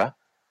 etc.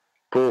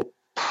 But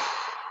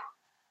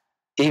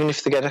even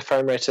if they get a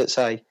frame rate at,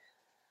 say,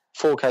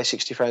 4K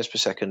 60 frames per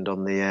second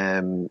on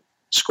the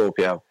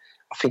Scorpio,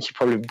 I think you're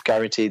probably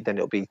guaranteed then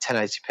it'll be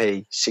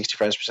 1080p 60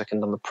 frames per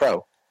second on the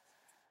Pro.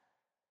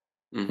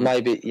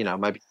 Maybe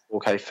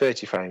 4K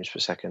 30 frames per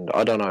second.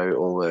 I don't know how it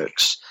all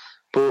works.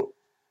 But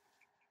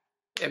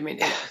I mean,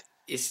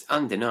 it's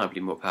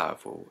undeniably more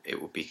powerful. It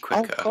will be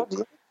quicker. Oh, God,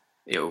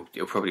 yeah.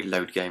 It'll probably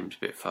load games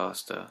a bit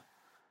faster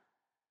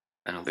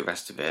and all the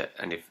rest of it.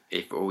 And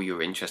if all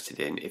you're interested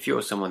in, if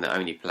you're someone that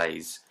only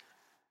plays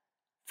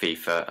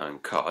FIFA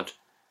and COD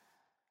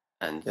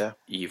and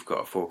you've got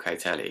a 4K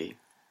telly,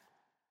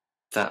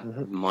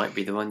 that might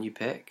be the one you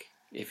pick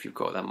if you've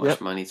got that much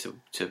money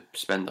to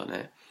spend on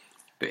it.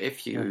 But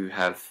if you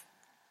have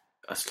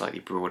a slightly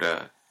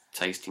broader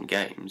taste in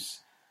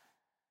games,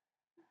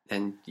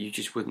 then you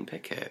just wouldn't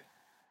pick it.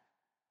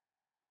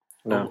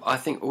 No. I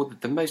think all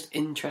the most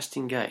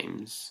interesting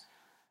games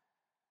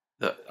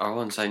that are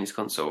on Sony's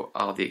console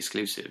are the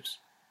exclusives,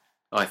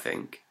 I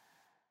think.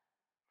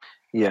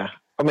 Yeah.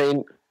 I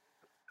mean,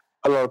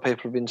 a lot of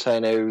people have been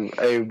saying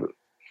how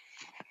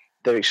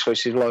their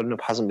exclusive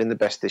lineup hasn't been the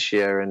best this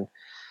year, and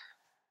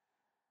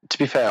to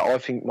be fair, I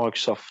think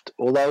Microsoft,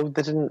 although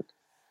they didn't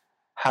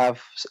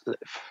have,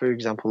 for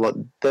example, like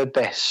their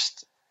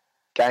best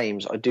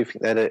games, I do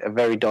think they had a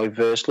very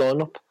diverse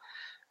lineup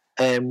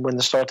when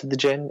they started the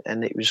gen,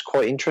 and it was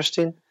quite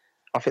interesting.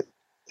 I think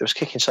it was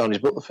kicking Sony's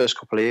butt the first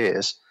couple of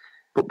years,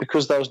 but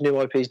because those new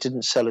IPs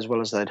didn't sell as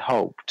well as they'd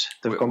hoped,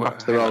 they've gone back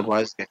to their old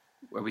ways again.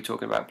 Are we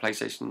talking about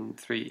PlayStation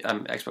 3,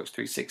 Xbox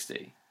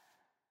 360?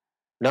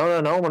 No.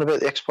 I'm on about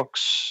the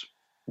Xbox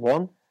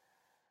One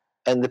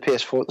and the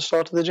PS4 at the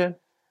start of the gen.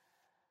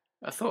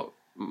 I thought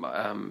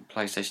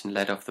PlayStation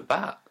led off the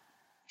bat.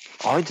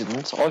 I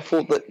didn't. I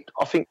think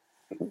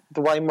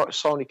the way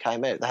Sony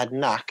came out, they had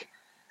Knack.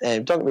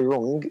 Don't get me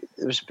wrong,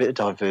 there was a bit of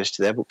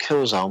diversity there, but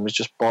Killzone was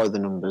just by the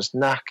numbers.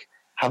 Knack,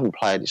 haven't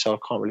played it, so I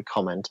can't really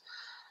comment.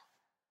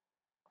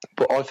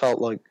 But I felt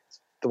like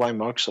the way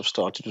Microsoft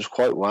started was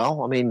quite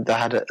well. I mean, they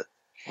had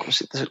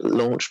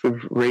launched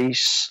with Roy,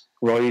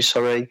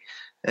 sorry.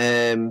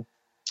 Oh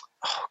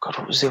God,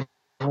 what was the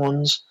other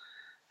ones?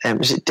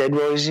 Was it Dead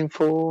Rising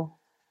 4?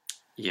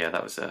 Yeah,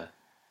 that was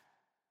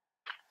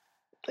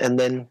And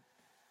then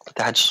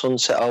they had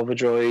Sunset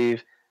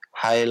Overdrive,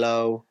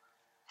 Halo,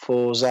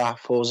 Forza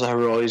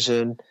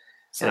Horizon.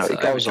 Sunset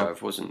it goes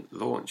Overdrive wasn't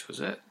launched, was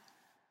it?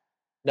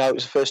 No, it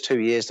was the first 2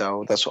 years,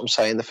 though. That's what I'm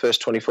saying. The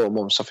first 24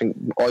 months,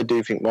 I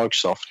do think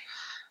Microsoft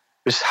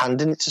was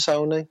handing it to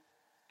Sony,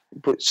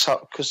 but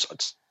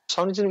because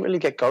Sony didn't really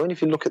get going.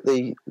 If you look at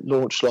the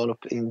launch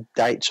lineup in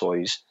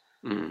dates-wise,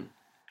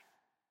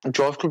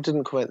 Drive Club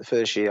didn't come out the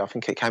first year. I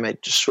think it came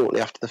out just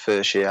shortly after the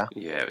first year.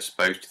 Yeah, it was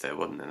supposed to,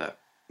 wasn't it?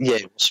 Yeah,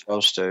 it was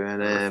supposed to,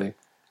 and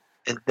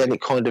then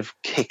it kind of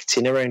kicked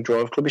in around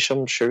Drive Club, which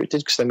I'm sure it did,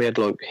 because then we had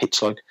like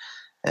hits like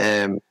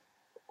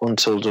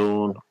Until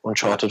Dawn,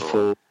 Uncharted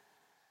 4.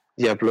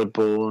 Yeah,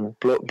 Bloodborne.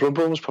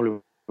 Bloodborne was probably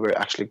where it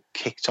actually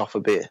kicked off a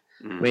bit.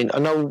 I mean, I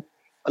know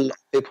a lot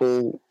of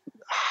people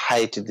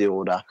hated the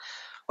Order.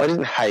 I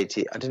didn't hate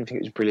it. I didn't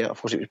think it was brilliant. I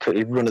thought it was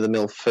pretty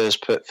run-of-the-mill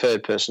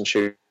third-person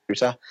shooter.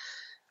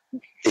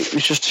 It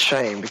was just a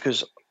shame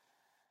because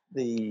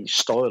the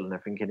style and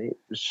everything in it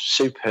was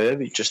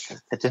superb. It just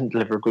they didn't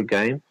deliver a good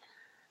game.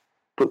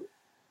 But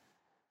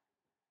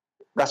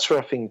that's where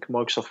I think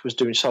Microsoft was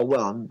doing so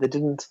well. And they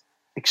didn't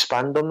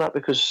expand on that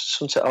because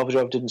Sunset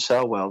Overdrive didn't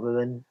sell well. But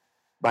then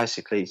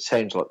basically it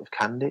sounds like they've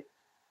canned it.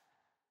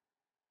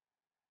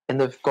 And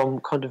they've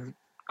gone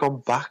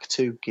back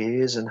to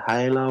Gears and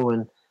Halo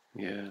and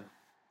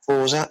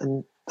Forza,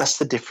 and that's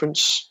the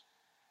difference.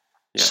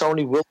 Yeah.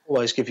 Sony will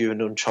always give you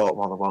an Uncharted.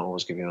 Well, they won't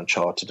always give you an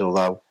Uncharted,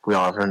 although we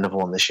are having another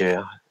one this year,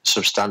 a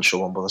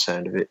substantial one by the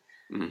sound of it.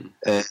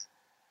 And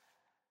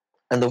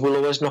they will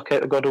always knock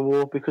out a God of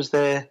War because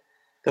they've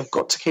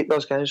got to keep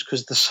those games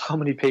because there's so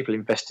many people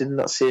invested in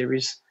that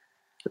series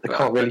that they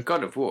can't really.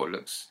 God of War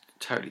looks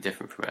totally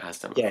different from what it has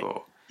done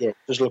before. Yeah, it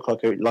does look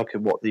like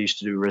what they used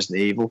to do with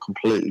Resident Evil,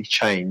 completely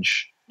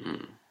change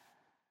the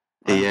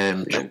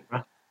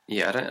genre.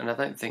 Yeah, I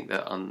don't think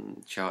that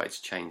Uncharted's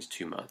changed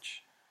too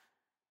much.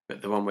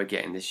 But the one we're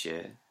getting this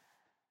year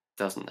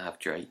doesn't have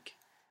Drake.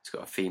 It's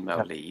got a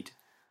female lead.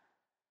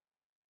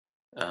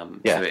 So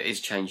it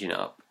is changing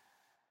up.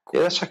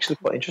 Yeah, that's actually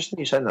quite interesting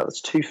you saying that. That's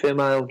 2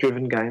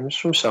 female-driven games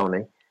from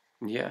Sony.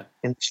 Yeah.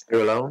 In this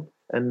year alone.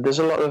 And there's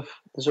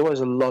always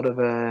a lot of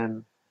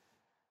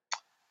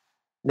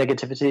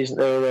negativity, isn't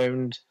there,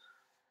 around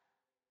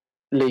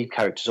lead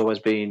characters always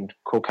being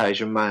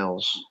Caucasian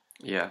males.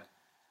 Yeah.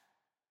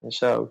 And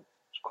so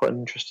it's quite an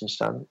interesting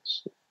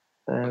stance.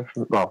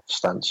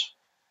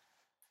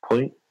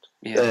 Point.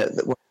 Yeah.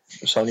 That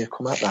Sony have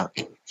come at that.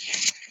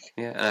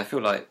 Yeah, and I feel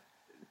like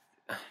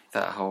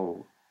that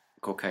whole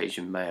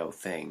Caucasian male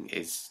thing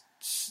is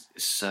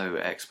so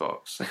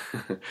Xbox.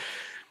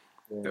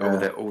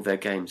 All their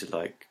games are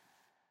like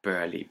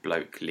burly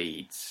bloke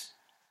leads.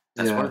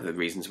 That's one of the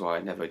reasons why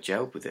I never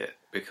gelled with it,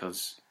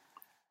 because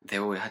they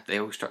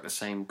all struck the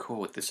same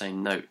chord, the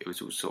same note. It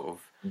was all sort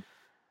of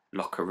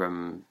locker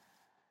room,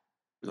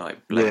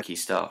 like blokey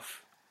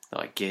stuff.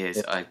 Like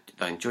Gears, I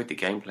enjoyed the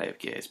gameplay of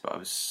Gears, but I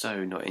was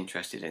so not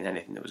interested in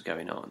anything that was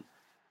going on.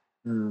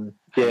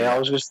 Yeah, I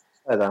was going to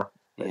say that.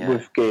 Yeah.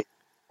 With Gears,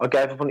 I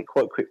gave up on it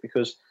quite quick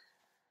because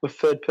with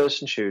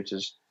third-person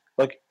shooters,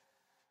 like,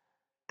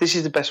 this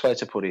is the best way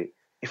to put it.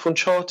 If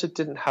Uncharted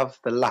didn't have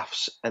the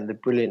laughs and the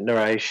brilliant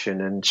narration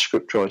and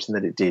script writing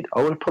that it did,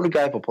 I would have probably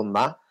gave up on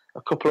that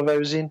a couple of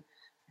hours in,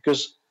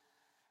 because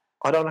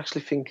I don't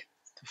actually think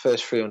the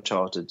first 3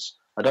 Uncharteds,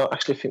 I don't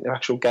actually think their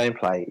actual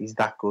gameplay is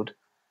that good.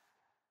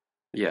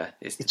 Yeah,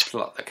 it's the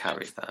plot that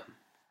carries that.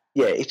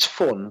 Yeah, it's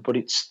fun, but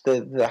it's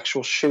the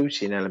actual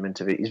shooting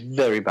element of it is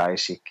very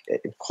basic,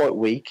 quite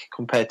weak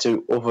compared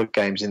to other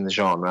games in the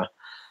genre.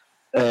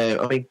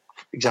 I mean,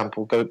 for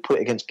example, go put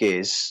it against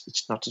Gears.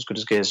 It's not as good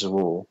as Gears of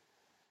War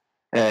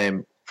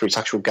for its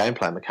actual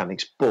gameplay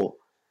mechanics, but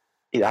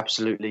it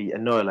absolutely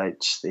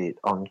annihilates it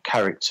on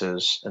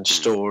characters and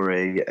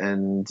story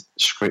and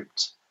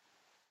script.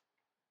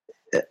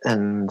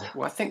 And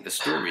I think the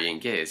story in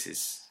Gears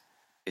is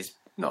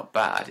not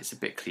bad. It's a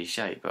bit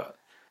cliche, but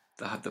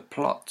the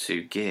plot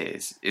to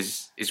Gears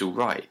is all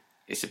right.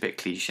 It's a bit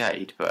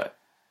cliched, but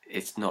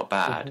it's not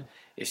bad.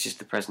 It's just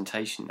the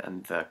presentation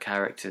and the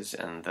characters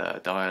and the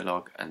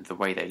dialogue and the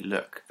way they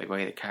look, the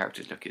way the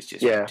characters look is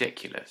just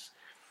ridiculous.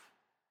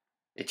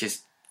 It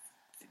just...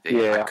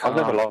 I've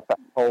never liked that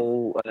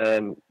whole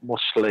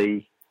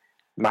muscly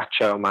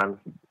macho man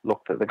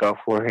look that they go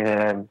for.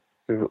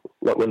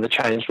 Like when they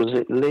changed, was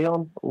it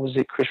Leon or was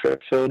it Chris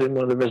Redfield in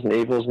one of the Resident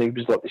Evils, and he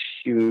was like this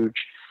huge,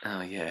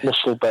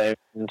 muscle-bound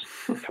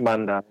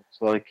commander.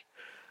 It's like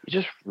you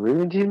just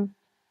ruined him.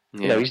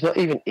 Yeah. You know, he's not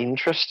even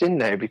interesting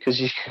now because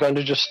you kind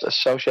of just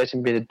associate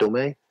him being a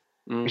dummy,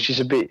 which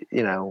is a bit,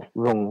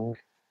 wrong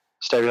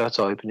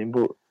stereotyping him.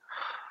 But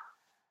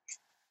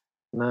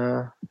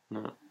nah.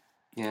 No.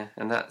 Yeah,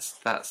 and that's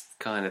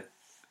kind of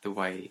the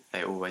way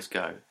they always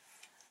go.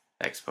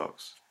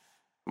 Xbox,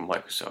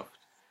 Microsoft.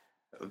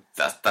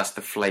 That's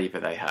the flavour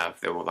they have.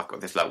 They're all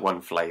there's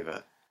one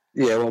flavour.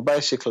 Yeah, well,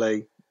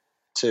 basically,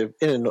 in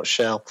a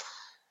nutshell,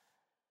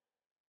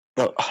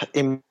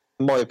 in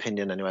my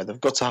opinion, anyway, they've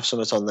got to have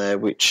something on there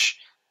which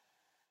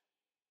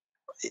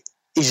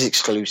is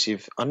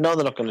exclusive. I know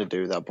they're not going to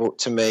do that, but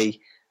to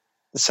me,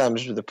 the same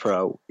as with the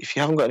Pro, if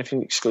you haven't got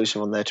anything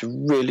exclusive on there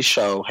to really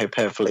show how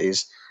powerful it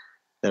is,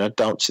 then I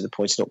don't see the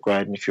point in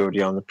upgrading if you're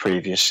already on the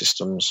previous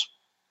systems.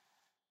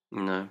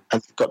 No.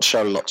 And they've got to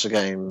show lots of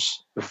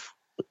games with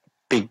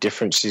big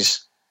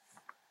differences.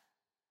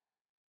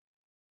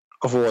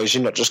 Otherwise,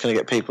 you're not just going to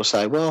get people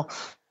say, well,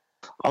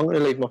 I'm going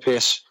to leave my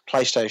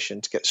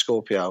PlayStation to get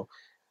Scorpio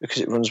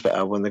because it runs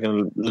better, when they're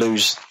going to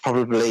lose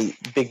probably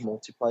big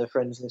multiplayer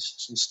friends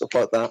lists and stuff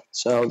like that.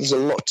 So there's a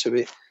lot to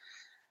it.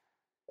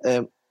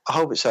 I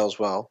hope it sells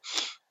well,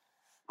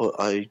 but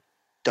I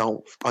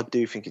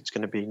do think it's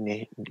going to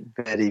be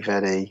very,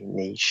 very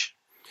niche.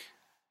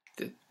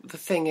 The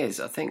thing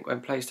is, I think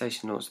when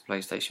PlayStation launched the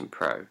PlayStation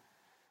Pro,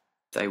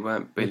 they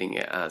weren't billing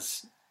it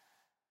as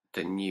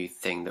the new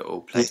thing that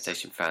all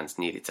PlayStation fans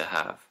needed to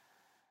have.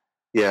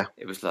 Yeah.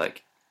 It was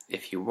like,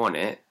 if you want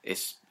it,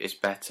 it's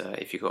better.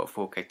 If you've got a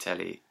 4K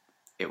telly,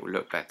 it will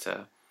look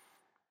better.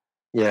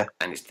 Yeah.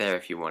 And it's there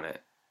if you want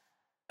it.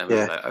 And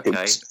we're like,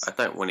 okay, I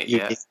don't want it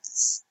yet.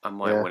 I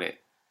might want it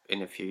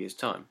in a few years'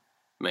 time.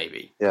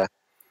 Maybe. Yeah.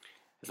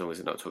 As long as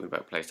they're not talking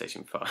about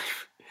PlayStation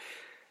 5.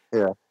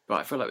 Yeah. But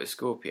I feel like with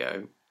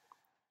Scorpio,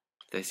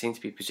 they seem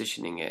to be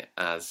positioning it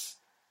as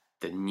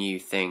the new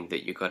thing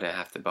that you're going to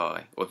have to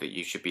buy, or that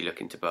you should be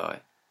looking to buy.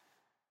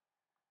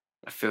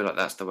 I feel like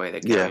that's the way they're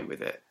going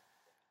with it.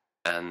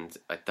 And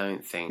I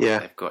don't think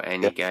they've got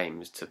any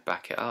games to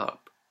back it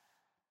up.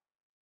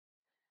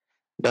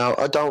 Now,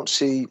 I don't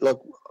see,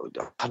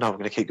 I know I'm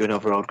going to keep going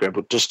over old ground,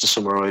 but just to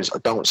summarise, I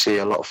don't see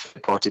a lot of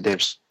third-party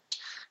devs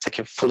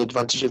taking full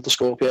advantage of the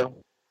Scorpio.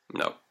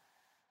 No.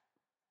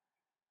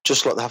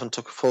 Just like they haven't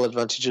took full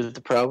advantage of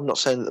the Pro. I'm not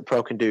saying that the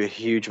Pro can do a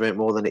huge amount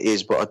more than it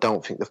is, but I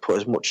don't think they've put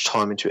as much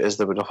time into it as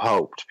they would have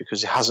hoped,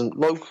 because it hasn't,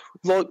 like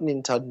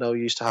Nintendo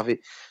used to have it,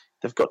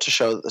 they've got to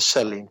show that they're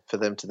selling for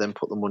them to then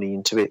put the money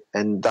into it,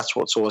 and that's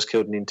what's always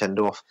killed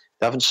Nintendo off.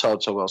 They haven't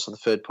sold so well, so the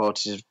third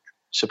parties'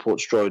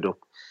 support's dried up.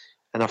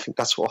 And I think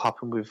that's what will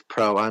happen with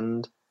Pro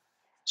and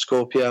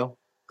Scorpio.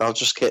 They'll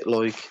just get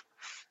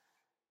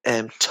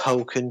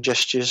token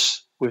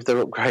gestures with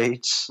their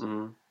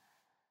upgrades.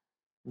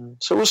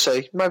 So we'll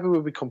see. Maybe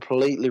we'll be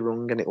completely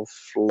wrong and it'll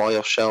fly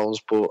off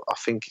shelves, but I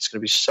think it's going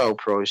to be so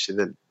pricey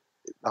that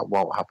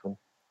won't happen.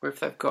 Well,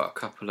 if they've got a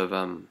couple of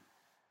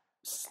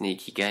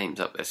sneaky games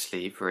up their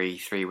sleeve for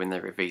E3 when they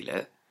reveal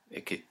it,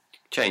 it could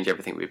change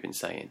everything we've been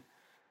saying.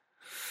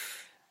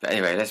 But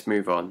anyway, let's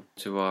move on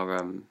to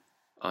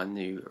our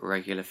new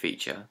regular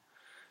feature,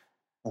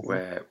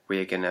 where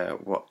we're going to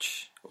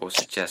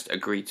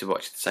agree to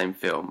watch the same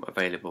film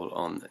available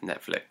on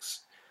Netflix,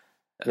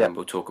 and then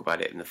we'll talk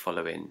about it in the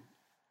following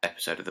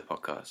episode of the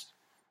podcast.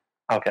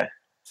 Okay.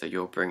 So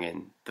you'll bring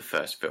in the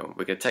first film.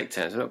 We're going to take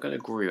turns. We're not going to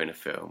agree on a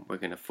film. We're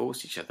going to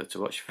force each other to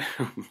watch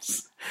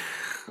films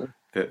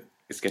that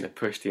is going to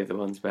push the other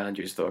one's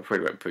boundaries. Though I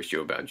probably won't push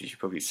your boundaries. You've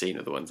probably seen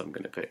other ones I'm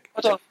going to pick.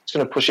 It's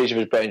going to push each of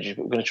his boundaries,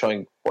 but we're going to try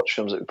and watch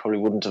films that we probably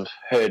wouldn't have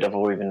heard of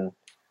or even,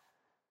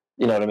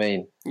 you know what I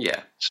mean?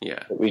 Yeah.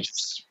 That we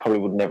just probably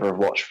would never have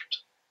watched.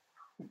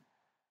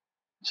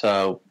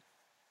 So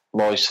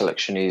my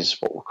selection is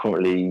what we're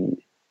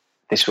currently...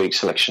 this week's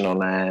selection on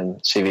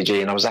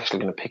CVG, and I was actually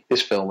going to pick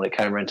this film when it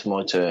came around to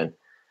my turn.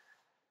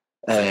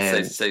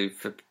 So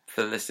for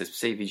the listeners,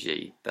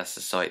 CVG, that's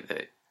the site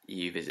that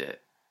you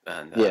visit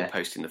and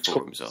posting the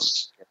forums on.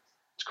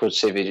 It's called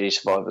CVG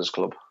Survivors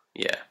Club.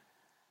 Yeah.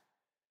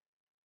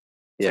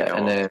 Yeah,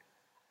 and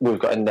we've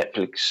got a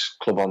Netflix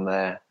club on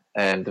there.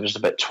 There was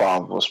about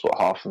 12 of us, but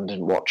half of them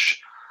didn't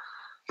watch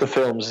the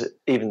films that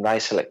even they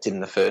selected in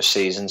the first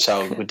season,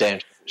 so we're down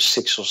to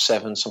 6 or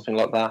 7, something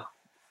like that.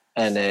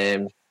 And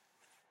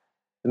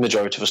the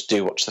majority of us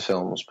do watch the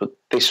films, but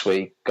this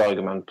week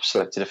Geigerman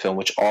selected a film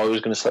which I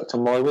was going to select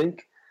on my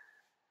week,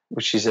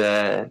 which is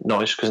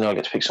nice because now I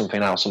get to pick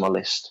something else on my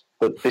list.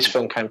 But this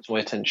film came to my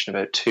attention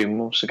about 2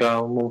 months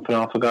ago, a month and a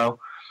half ago,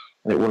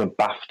 and it won a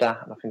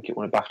BAFTA, and I think it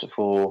won a BAFTA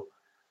for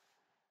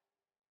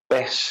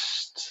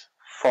Best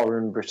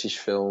foreign British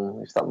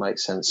film, if that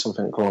makes sense,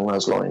 something along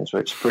those lines,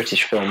 where it's a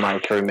British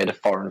filmmaker who made a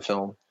foreign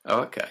film.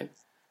 Oh, okay.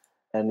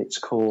 And it's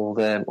called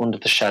Under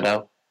the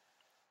Shadow.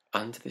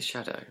 Under the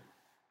Shadow.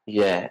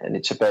 Yeah, and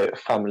it's about a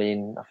family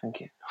in, I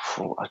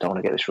don't want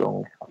to get this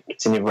wrong, I think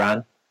it's in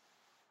Iran.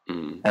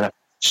 Mm. And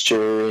it's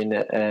during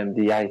the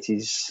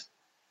 80s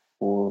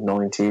or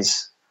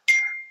 90s.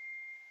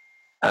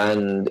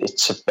 And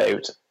it's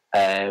about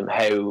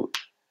how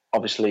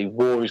obviously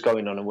war is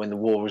going on, and when the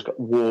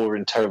war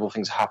and terrible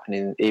things are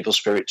happening, evil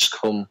spirits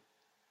come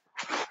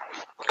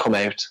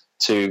out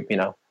to, I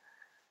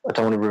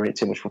don't want to ruin it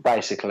too much, but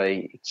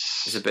basically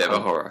it's a bit of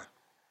a horror.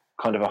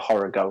 Kind of a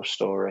horror ghost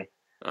story.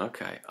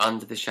 Okay,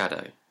 Under the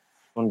Shadow.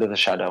 Under the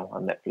Shadow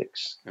on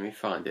Netflix. Let me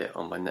find it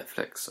on my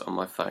Netflix on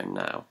my phone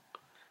now,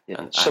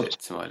 and add it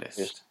to my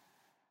list.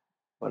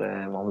 But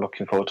I'm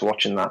looking forward to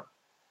watching that.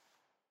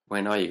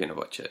 When are you going to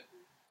watch it?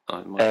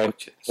 I might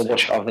watch it. I'll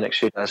watch it over the next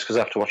few days because I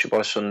have to watch it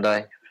by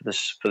Sunday for the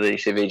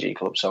CVG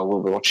Club, so I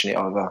will be watching it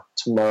either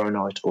tomorrow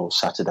night or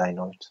Saturday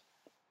night.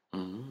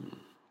 Mm.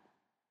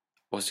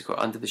 What's it called?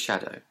 Under the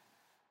Shadow?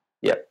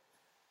 Yep.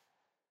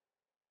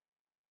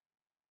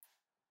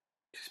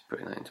 Just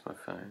putting that into my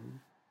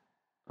phone.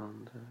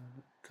 Under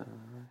the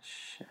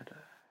Shadow.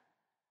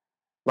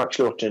 I'm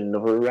actually watching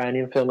another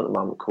Iranian film at the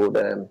moment called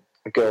A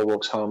Girl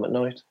Walks Home at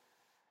Night.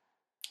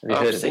 Have you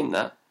heard of it? I've seen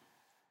that.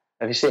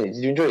 Have you seen it?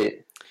 Did you enjoy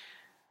it?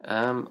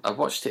 I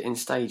watched it in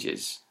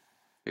stages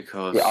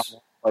because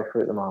I'm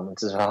through at the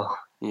moment as well.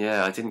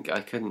 Yeah, I didn't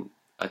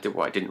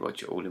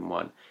watch it all in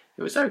one.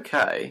 It was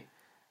okay.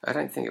 I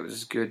don't think it was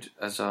as good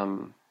as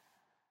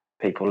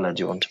people led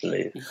you on to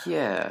believe.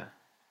 Yeah.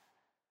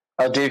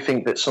 I do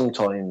think that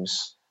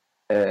sometimes,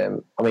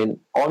 I'm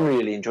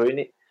really enjoying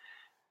it,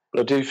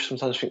 but I do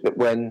sometimes think that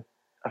when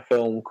a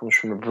film comes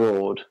from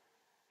abroad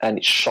and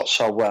it's shot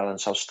so well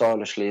and so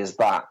stylishly as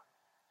that,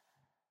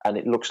 and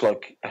it looks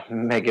like a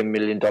mega $1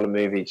 million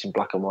movie, it's in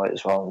black and white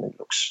as well, and I think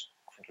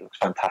it looks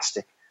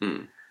fantastic.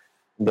 Mm.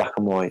 In black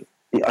and white.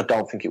 I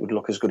don't think it would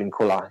look as good in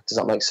colour. Does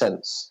that make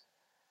sense?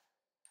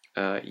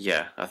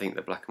 Yeah, I think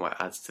the black and white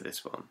adds to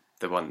this one.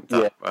 The one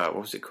that, what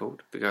was it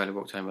called? The Girl Who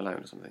Walked Home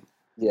Alone or something?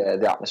 Yeah,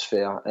 the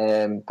atmosphere.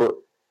 But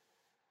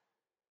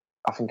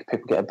I think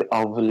people get a bit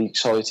overly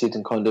excited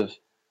and kind of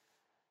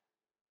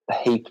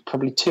heap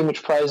probably too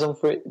much praise on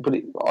for it. But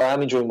I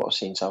am enjoying what I've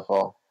seen so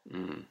far.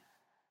 Mm.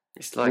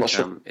 It's like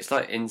it's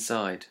like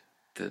Inside,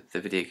 the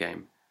video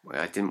game,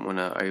 where I didn't want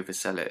to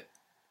oversell it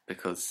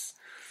because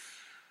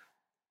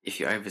if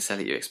you oversell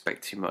it, you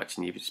expect too much,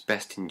 and it's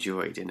best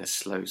enjoyed in a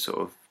slow sort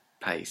of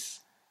pace.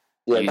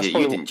 Yeah, you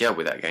didn't gel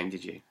with that game,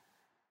 did you?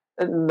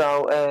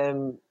 No.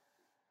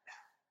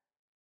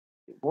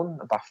 It won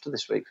a BAFTA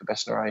this week for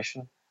Best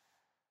Narration,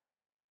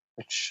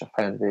 which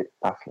I found a bit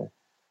baffling.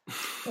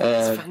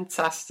 It's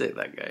fantastic,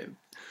 that game.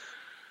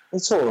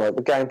 It's all right.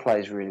 The gameplay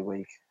is really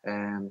weak.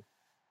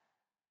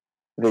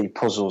 The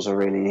puzzles are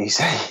really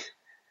easy.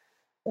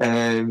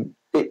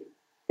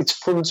 It's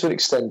fun to an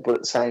extent, but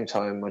at the same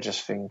time, I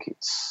just think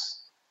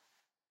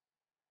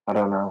I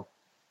don't know.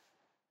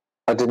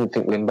 I didn't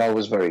think Limbo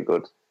was very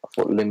good. I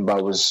thought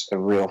Limbo was a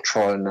real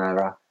trial and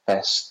error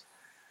fest.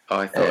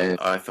 I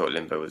thought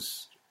Limbo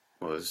was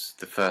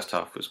the first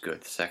half was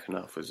good. The second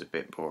half was a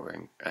bit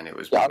boring, and it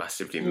was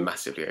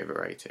massively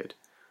overrated.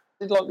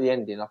 I did like the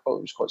ending. I thought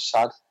it was quite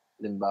sad.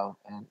 Limbo,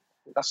 and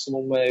that's the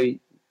one where he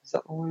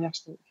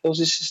accidentally kills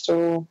his sister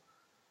or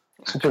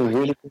something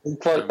really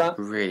bleak like that.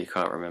 I really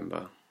can't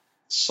remember.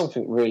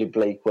 Something really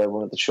bleak where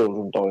one of the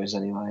children dies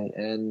anyway,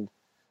 and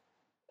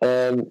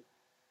I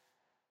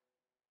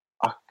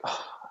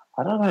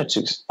don't know.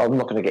 I'm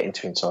not going to get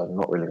into Inside. I'm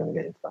not really going to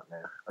get into that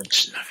now. I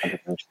just love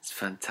it. It's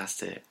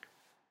fantastic.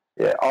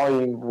 Yeah,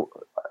 I'm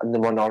in the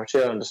minority.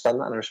 I understand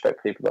that, and I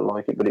respect people that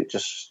like it, but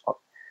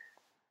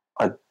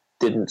I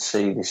didn't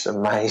see this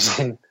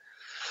amazing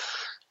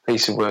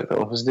piece of work that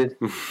others did.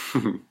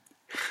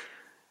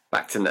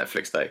 Back to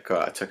Netflix though.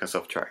 God, I took us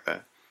off track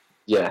there.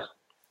 Yeah.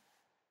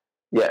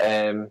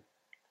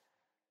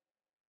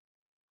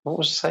 What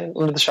was I saying?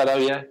 Under the Shadow.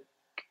 Yeah.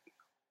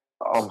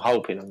 I'm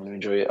hoping I'm going to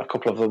enjoy it. A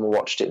couple of them have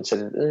watched it and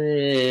said,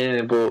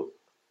 but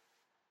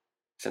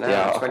it's an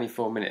hour and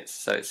 24 minutes,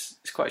 so it's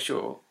quite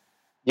short.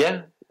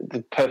 Yeah,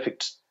 the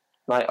perfect.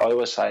 Mate, I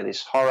always say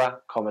this: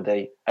 horror,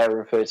 comedy, hour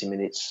and 30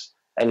 minutes.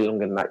 Any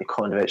longer than that, you're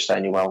kind of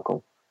outstaying your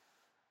welcome.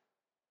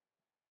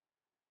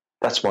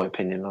 That's my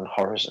opinion on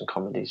horrors and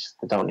comedies.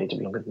 They don't need to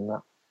be longer than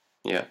that.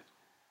 Yeah.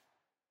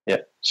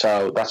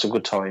 So that's a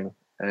good time.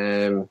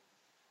 Looking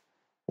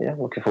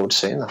forward to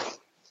seeing that.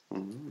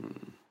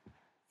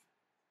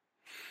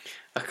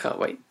 I can't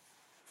wait.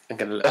 I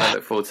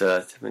look forward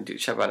to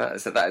chat about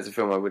that. So that is a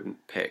film I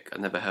wouldn't pick.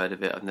 I've never heard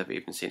of it. I've never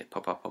even seen it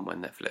pop up on my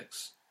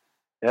Netflix.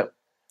 Yep.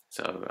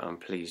 So I'm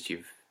pleased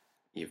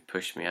you've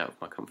pushed me out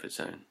of my comfort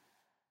zone.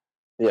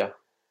 Yeah.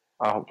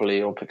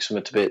 Hopefully I'll pick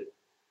something a bit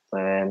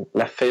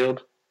left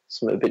field,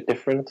 something a bit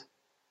different.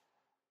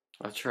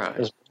 I'll try.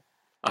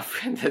 I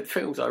find that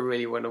films I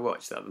really want to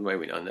watch at the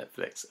moment on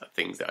Netflix are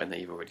things that I know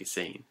you've already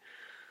seen.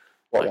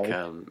 Like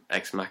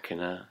Ex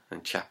Machina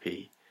and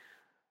Chappie.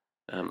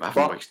 I haven't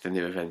What? watched the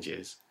new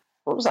Avengers.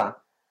 What was that?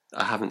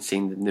 I haven't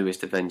seen the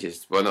newest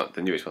Avengers. Well, not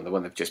the newest one, the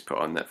one they've just put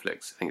on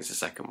Netflix. I think it's the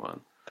second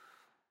one.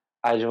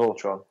 Age of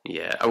Ultron.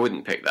 Yeah, I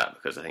wouldn't pick that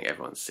because I think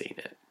everyone's seen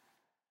it.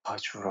 Oh,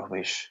 it's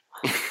rubbish.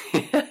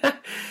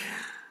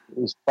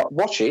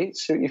 Watch it,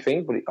 see what you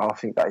think, but I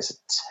think that is a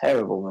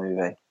terrible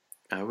movie.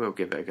 I will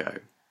give it a go.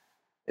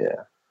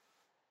 Yeah.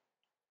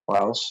 What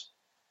else?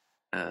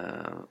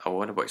 I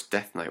want to watch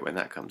Death Note when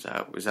that comes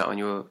out. Was that on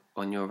your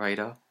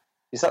radar?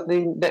 Is that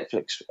the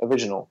Netflix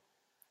original?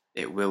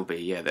 It will be,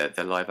 yeah,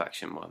 the live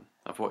action one.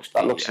 I've watched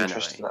That the looks anime.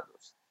 interesting.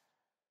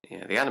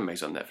 Yeah, the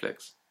anime's on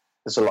Netflix.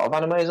 There's a lot of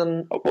animes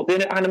on. What,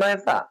 the anime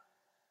of that?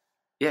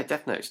 Yeah,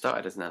 Death Note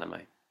started as an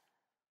anime.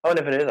 Oh, I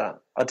never knew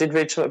that. I did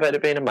read something about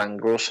it being a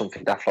manga or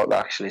something daft like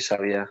that, actually,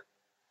 so yeah.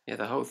 Yeah,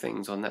 the whole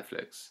thing's on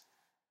Netflix.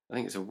 I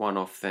think it's a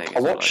one-off thing.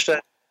 I watched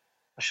it.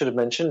 I should have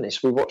mentioned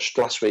this. We watched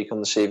last week on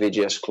the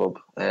CVGS Club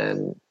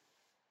The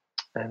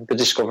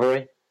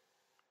Discovery.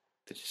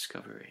 The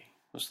Discovery.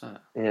 What's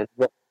that? Yeah,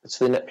 it's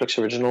the Netflix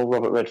original,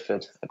 Robert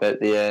Redford, about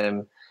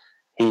the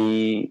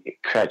he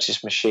creates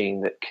this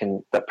machine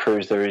that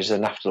proves there is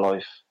an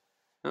afterlife.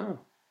 Oh,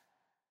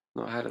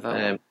 not heard of that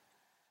one.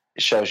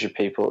 It shows you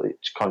people. It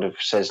kind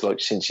of says like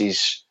since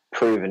he's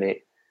proven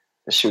it,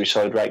 the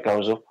suicide rate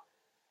goes up.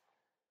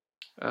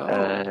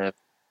 Oh.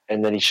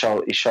 And then he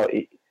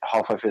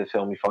halfway through the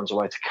film he finds a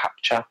way to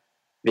capture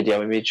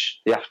video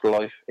image the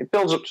afterlife. It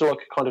builds up to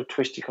like a kind of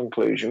twisty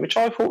conclusion, which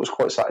I thought was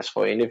quite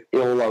satisfying,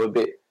 although a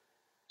bit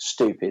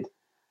stupid.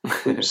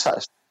 It was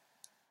satisfying.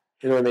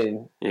 You know what I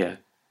mean? Yeah.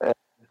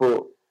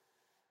 But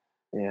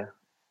yeah,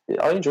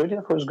 I enjoyed it.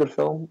 I thought it was a good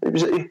film. It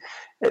was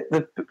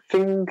the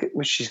thing,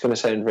 which is going to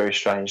sound very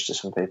strange to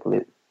some people,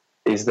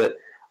 is that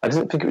I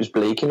didn't think it was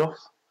bleak enough.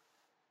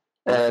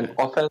 Okay.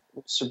 I found it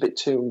was a bit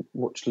too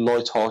much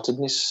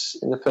light-heartedness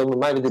in the film, and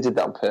maybe they did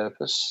that on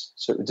purpose,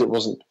 so it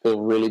wasn't feel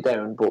really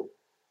down. But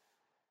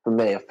for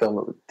me, a film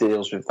that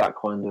deals with that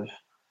kind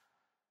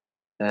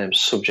of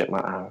subject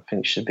matter, I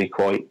think should be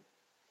quite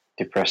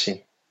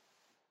depressing.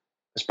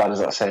 As bad as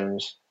that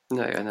sounds.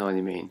 No, I know what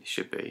you mean. It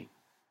should be.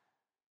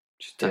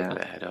 Just tackle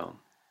it head on.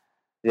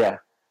 Yeah.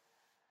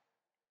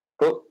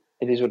 But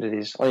it is what it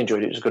is. I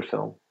enjoyed it. It was a good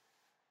film.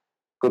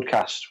 Good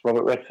cast.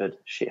 Robert Redford,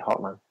 shit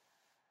hot man.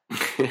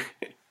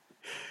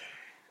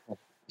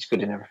 He's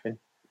good in everything.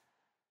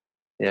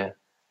 Yeah.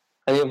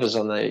 Any others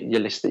on your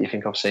list that you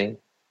think I've seen?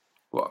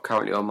 What,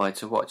 currently on my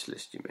to-watch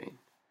list, you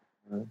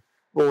mean?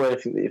 Or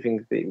anything that you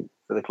think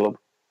for the club,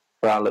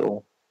 for our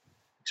little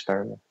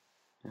experiment?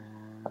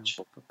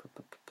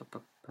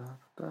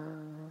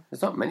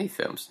 There's not many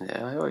films in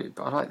here.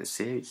 I like the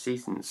series.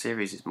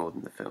 Series is more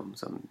than the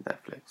films on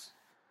Netflix.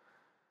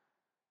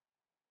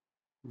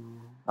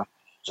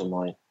 That's of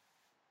mine.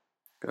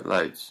 Got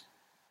loads.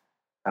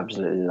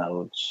 Absolutely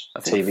loads.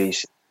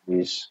 TV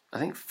series. I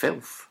think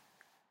Filth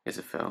is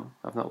a film.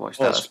 I've not watched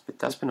that.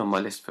 That's been on my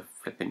list for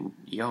flipping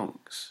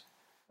yonks.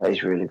 That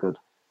is really good.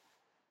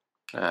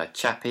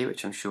 Chappie,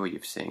 which I'm sure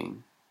you've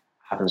seen.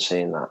 Haven't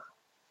seen that.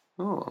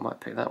 Oh, I might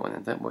pick that one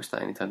and don't watch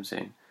that anytime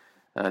soon.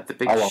 The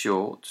Big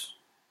Short.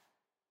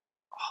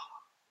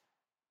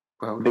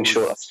 Big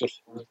Short. That's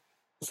good.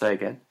 Say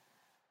again.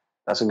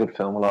 That's a good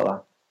film. I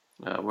like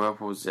that. World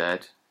War Z.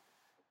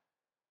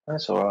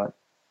 That's all right.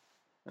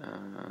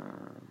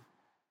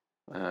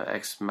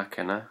 Ex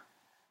Machina.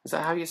 Is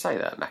that how you say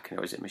that?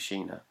 Machina, or is it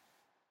Machina?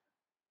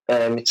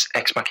 It's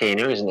Ex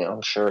Machina, isn't it?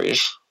 I'm sure it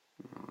is.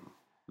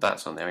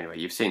 That's on there anyway.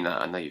 You've seen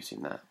that. I know you've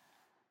seen that.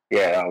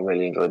 Yeah, I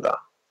really enjoyed that.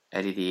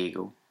 Eddie the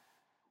Eagle.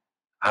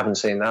 I haven't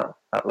seen that.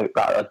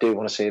 I do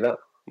want to see that.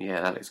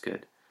 Yeah, that looks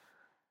good.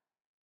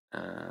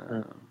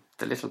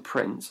 The Little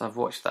Prince. I've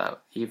watched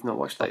that. You've not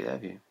watched that yet,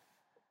 have you?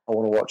 I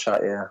want to watch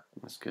that. Yeah,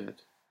 that's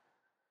good.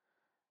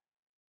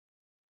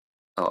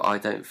 Oh, I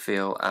Don't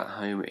Feel at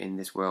Home in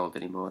This World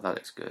Anymore. That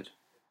looks good.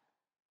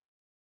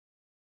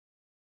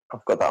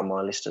 I've got that on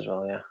my list as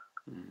well. Yeah.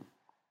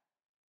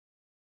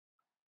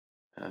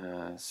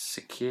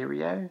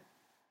 Sicario.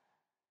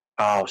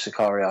 Oh,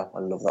 Sicario! I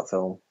love that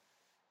film.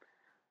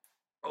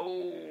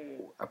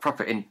 Oh, a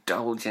proper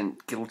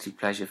indulgent, guilty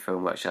pleasure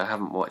film which I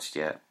haven't watched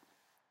yet.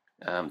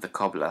 The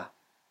Cobbler.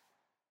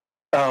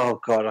 Oh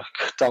God,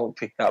 don't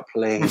pick that,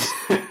 please.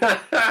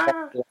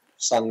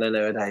 Sandler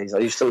nowadays. I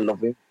used to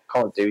love him. I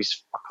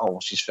can't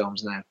watch his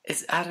films now.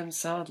 It's Adam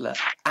Sandler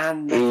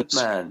and Method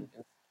Man.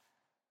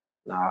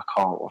 No, I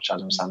can't watch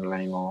Adam Sandler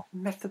anymore.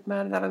 Method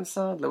Man and Adam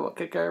Sandler. What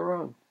could go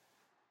wrong?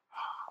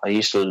 I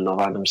used to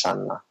love Adam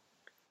Sandler.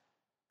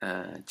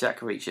 Jack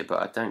Reacher,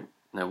 but I don't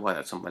know why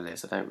that's on my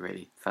list. I don't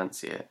really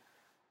fancy it.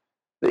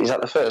 Is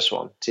that the first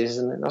one? It is,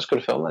 isn't it? That's a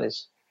good film, that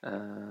is.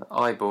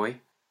 iBoy.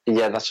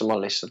 Yeah, that's on my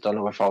list. I don't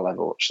know if I'll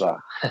ever watch that.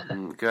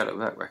 Girl at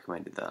Work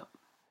recommended that.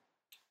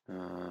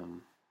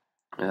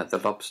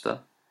 The Lobster.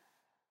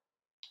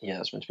 Yeah,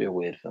 that's meant to be a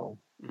weird film.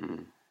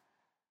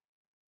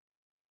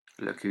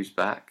 Look Who's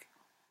Back.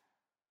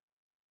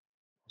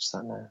 What's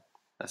that now?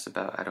 That's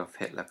about Adolf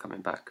Hitler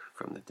coming back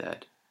from the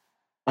dead.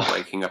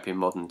 Waking up in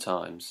modern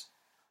times.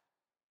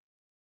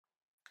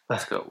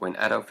 It's got, when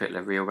Adolf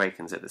Hitler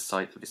reawakens at the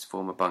site of his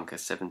former bunker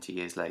 70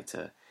 years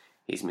later,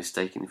 he's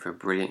mistaken for a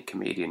brilliant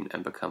comedian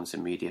and becomes a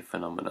media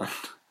phenomenon.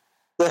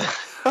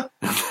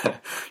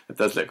 It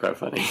does look quite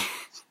funny.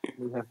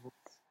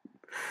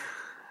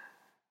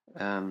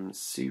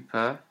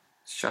 Super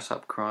Shut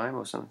Up Crime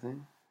or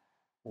something.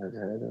 Never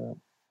heard of that.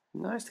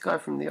 No, it's the guy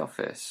from The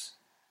Office.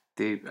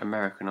 The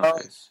American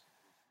Office.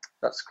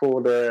 That's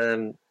called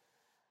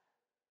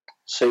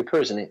Super,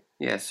 isn't it?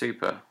 Yeah,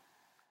 Super.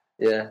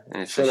 Yeah.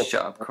 And it's just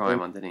Shut Up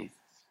Crime underneath.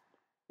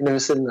 You never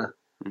seen that?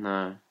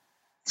 No.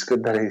 It's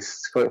good, that is.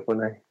 It's quite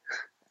funny.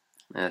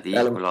 The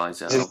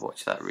Equalizer, I've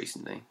watched that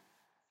recently.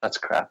 That's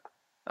crap.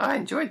 I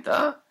enjoyed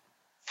that.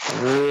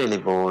 Really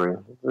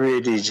boring.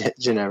 Really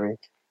generic.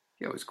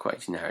 Yeah, it was quite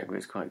generic, but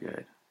it's quite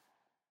good.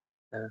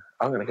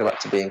 I'm going to go back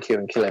to B&Q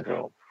and kill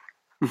everyone.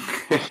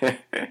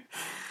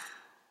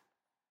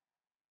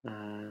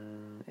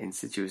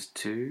 Insidious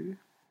 2.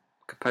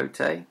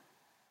 Capote.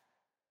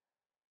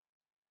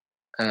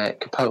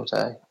 Capote.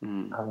 I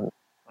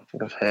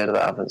think I've heard of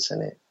that. I haven't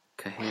seen it.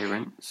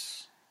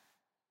 Coherence.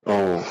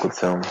 Oh, good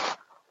film.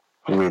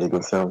 Really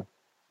good film.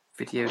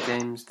 Video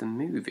Games the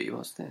Movie.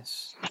 What's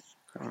this? Can't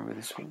remember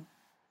this one.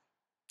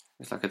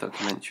 It's like a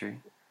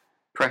documentary.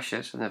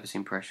 Precious. I've never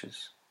seen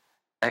Precious.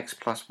 X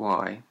plus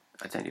Y.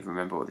 I don't even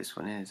remember what this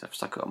one is. I've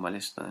stuck it on my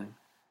list though.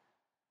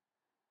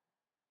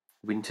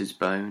 Winter's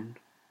Bone.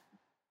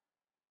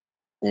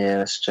 Yeah,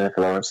 that's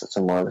Jennifer Lawrence. That's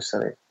on my list,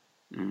 isn't it?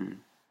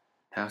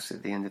 House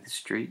at the End of the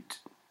Street.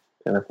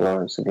 Jennifer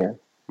Lawrence again.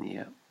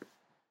 Yeah.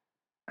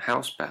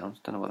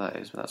 Housebound. Don't know what that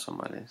is, but that's on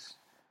my list.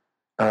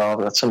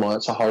 Oh, that's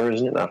a horror,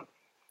 isn't it, that?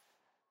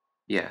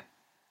 Yeah.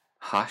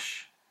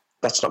 Hush.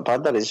 That's not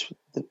bad, that is.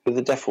 With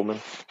the deaf woman.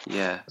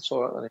 Yeah. That's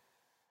alright, that is.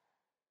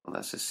 Well,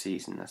 that's a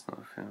season, that's not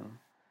a film.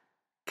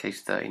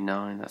 Case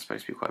 39, that's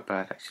supposed to be quite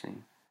bad,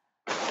 actually.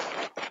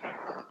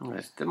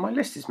 My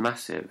list is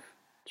massive.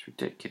 It's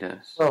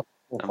ridiculous. Oh,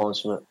 we'll find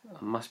something.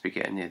 I must be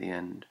getting near the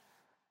end.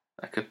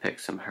 I could pick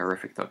some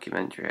horrific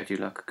documentary. I do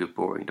like a good,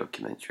 boring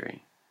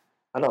documentary.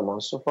 I don't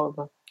mind stuff like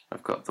that.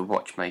 I've got The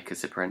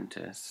Watchmaker's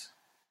Apprentice.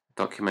 A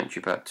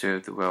documentary about two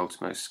of the world's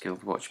most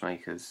skilled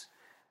watchmakers.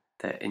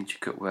 Their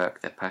intricate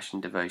work, their passion,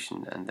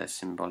 devotion, and their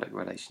symbiotic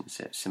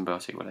relationship.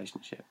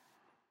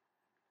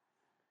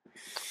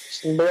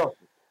 Symbiotic?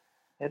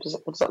 Yeah,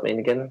 what does that mean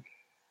again?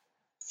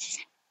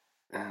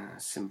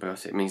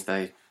 Symbiotic means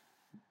they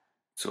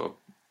sort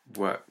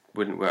of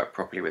wouldn't work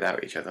properly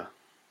without each other.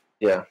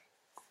 Yeah.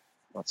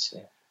 Let's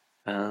see.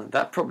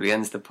 That probably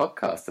ends the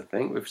podcast, I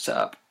think. We've set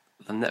up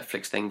the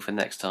Netflix thing for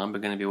next time. We're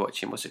going to be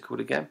watching, what's it called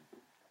again?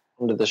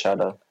 Under the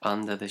Shadow.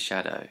 Under the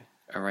Shadow.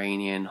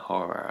 Iranian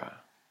horror.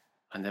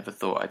 I never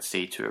thought I'd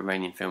see 2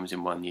 Iranian films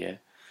in 1 year.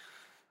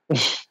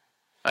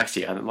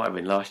 Actually, it might have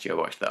been last year I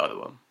watched that other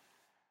one.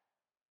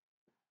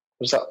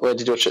 Was that, where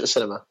did you watch it at the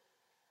cinema?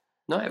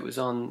 No, it was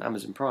on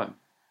Amazon Prime.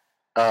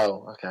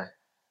 Oh, okay.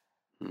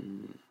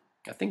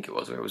 I think it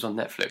was, or it was on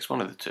Netflix,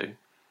 one of the two.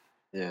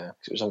 Yeah,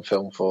 because it was on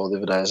Film 4 the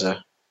other day as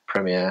a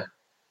premiere.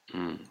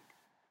 Yeah,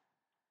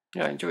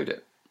 I enjoyed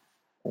it.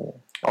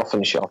 I'll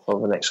finish it off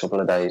over the next couple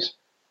of days.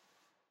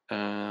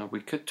 We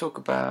could talk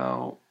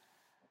about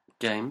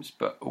games,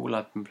 but all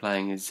I've been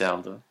playing is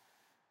Zelda.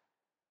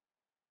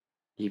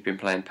 You've been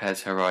playing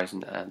PES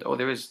Horizon, and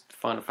there is the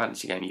Final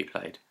Fantasy game you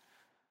played.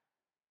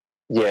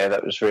 Yeah,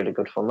 that was really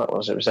good fun. That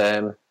was. It was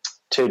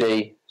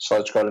 2D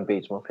side-scrolling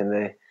beat 'em up in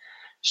the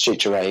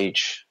Streets of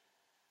Rage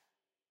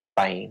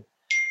vein,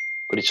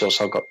 but it's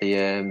also got the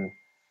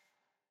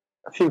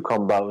a few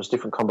combos,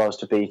 different combos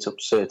to beat up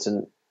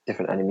certain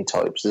different enemy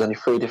types. There's only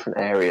 3 different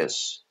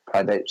areas,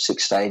 probably about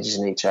 6 stages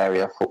in each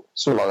area,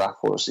 something like that,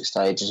 4 or 6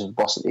 stages, and a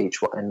boss at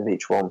each end of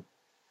each one.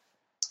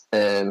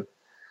 And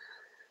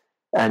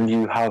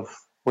you have,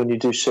 when you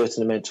do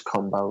certain amounts of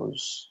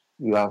combos,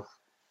 you have,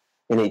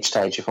 in each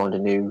stage you find a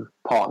new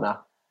partner,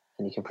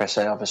 and you can press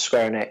either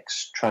square and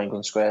X, triangle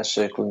and square,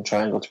 circle and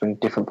triangle to bring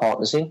different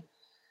partners in,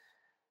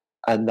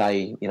 and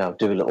they,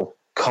 do a little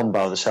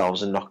combo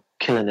themselves and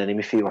kill an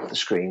enemy for you off the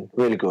screen.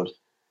 Really good.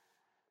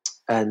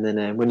 And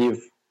then when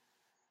you've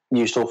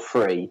used all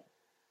 3,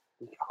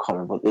 I can't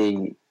remember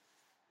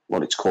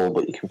what it's called,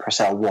 but you can press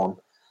L1,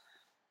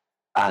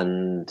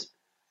 and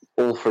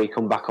all 3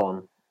 come back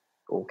on,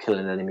 or kill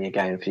an enemy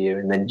again for you,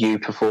 and then you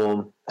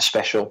perform a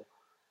special.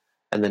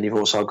 And then you've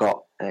also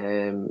got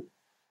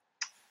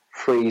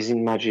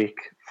freezing magic,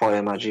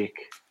 fire magic,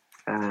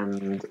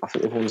 and I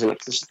think the one's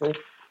electricity.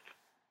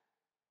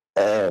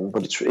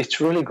 But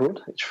it's really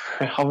good.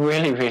 I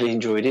really, really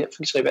enjoyed it. I think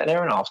it's about an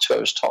hour and a half, 2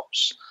 hours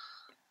tops.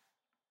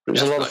 But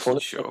it was a lot of fun.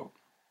 Sure.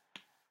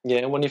 Yeah,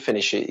 and when you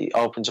finish it, it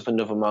opens up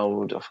another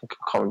mode. I can't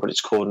remember what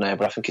it's called now,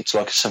 but I think it's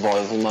like a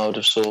survival mode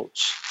of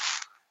sorts.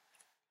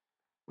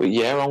 But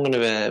yeah, I'm going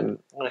to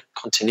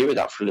continue with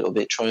that for a little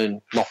bit, try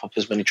and mop up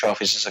as many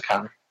trophies as I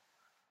can,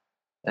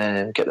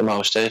 and get the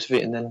most out of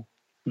it, and then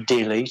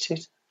delete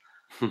it.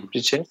 But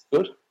it's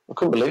good. I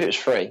couldn't believe it was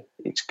free.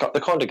 It's got the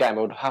kind of game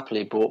I would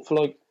happily bought for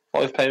like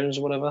 £5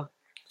 or whatever.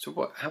 So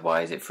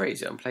why is it free?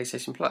 Is it on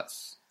PlayStation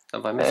Plus?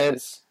 Have I missed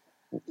this?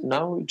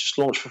 No, it just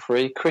launched for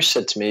free. Chris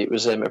said to me it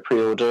was a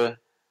pre-order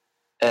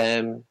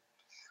deal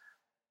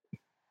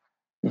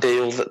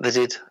that they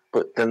did,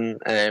 but then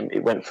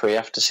it went free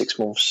after 6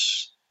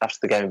 months. After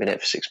the game had been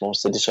out for 6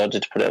 months, they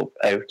decided to put it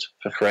out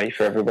for free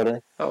for everybody.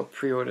 Oh,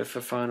 pre-order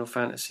for Final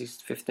Fantasy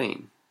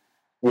 15.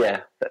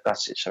 Yeah,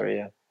 that's it. Sorry,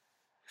 yeah.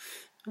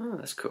 Oh,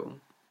 that's cool.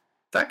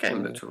 That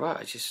game looked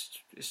alright. It's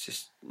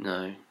just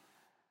no.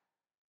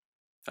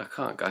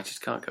 I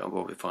just can't get on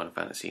board with Final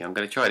Fantasy. I'm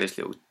going to try this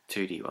little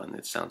 2D one.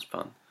 It sounds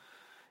fun.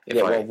 If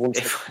I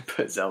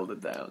put Zelda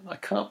down, I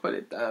can't put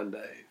it down,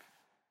 Dave.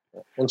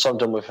 Once I'm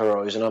done with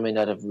Horizon, I mean, I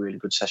had a really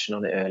good session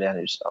on it earlier, and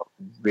it was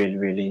really,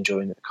 really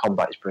enjoying it. The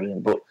combat is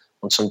brilliant, but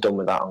once I'm done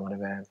with that, I'm going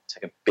to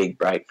take a big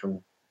break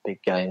from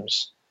big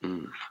games.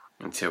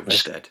 Until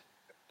Red Dead.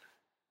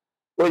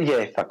 Well, yeah,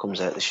 if that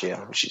comes out this year,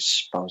 which it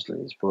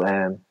supposedly is. But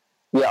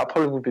yeah, I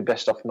probably would be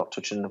best off not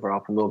touching another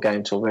open world game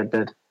until Red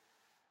Dead.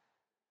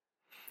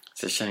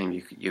 It's a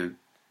shame you're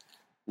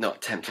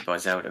not tempted by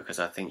Zelda, because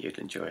I think you'd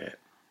enjoy it.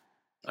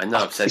 I know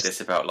I've said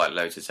this about like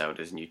loads of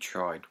Zeldas, and you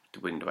tried the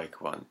Wind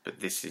Waker one,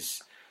 but this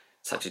is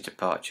such a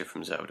departure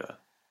from Zelda.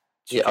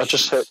 Yeah, I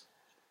just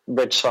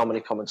read so many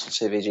comments on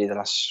CVG the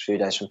last few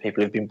days from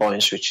people who've been buying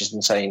Switches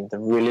and saying they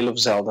really love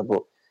Zelda,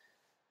 but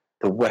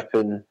the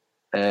weapon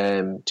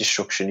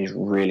destruction is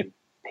really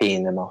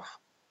peeing them off.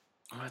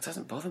 Oh, it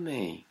doesn't bother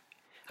me.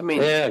 I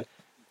mean,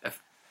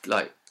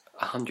 like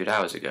 100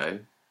 hours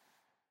ago,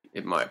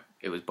 it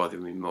was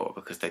bothering me more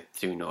because they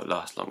do not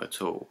last long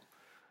at all.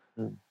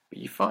 But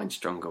you find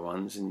stronger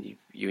ones, and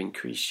you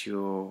increase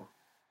the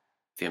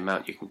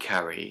amount you can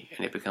carry,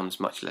 and it becomes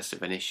much less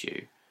of an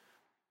issue.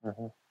 I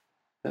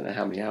don't know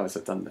how many hours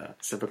I've done that.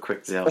 Let's have a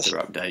quick Zelda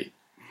update.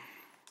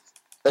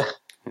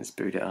 Let's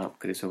boot it up,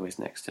 because it's always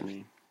next to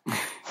me.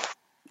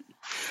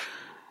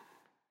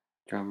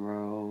 Drum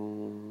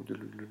roll.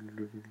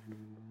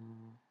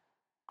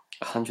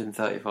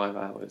 135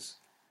 hours.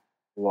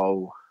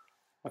 Whoa.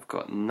 I've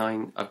got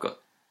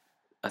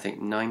I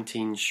think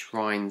 19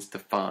 shrines to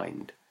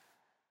find.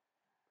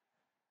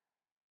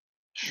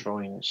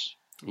 Shrines.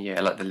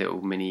 Yeah, like the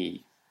little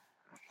mini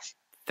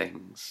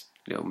things,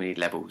 little mini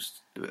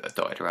levels that are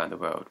dotted around the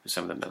world, but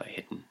some of them are like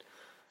hidden.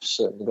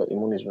 Certainly got your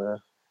money's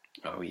worth.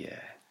 Oh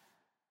yeah.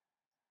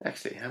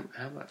 Actually,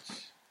 how much?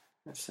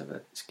 Let's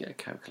get a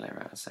calculator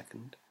out a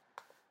second.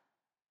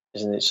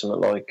 Isn't it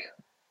something like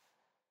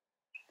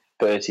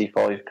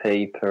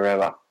 35p per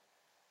hour?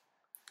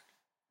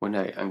 Well,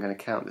 no, I'm going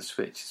to count the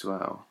Switch as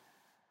well.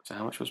 So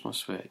how much was my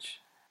Switch?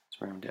 Let's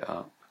round it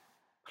up.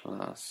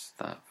 Plus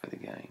that for the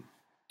game.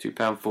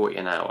 £2.40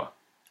 an hour.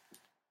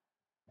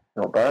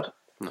 Not bad.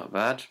 Not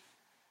bad.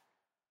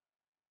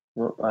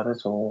 Not bad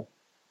at all.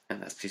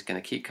 And that's just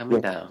going to keep coming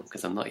down,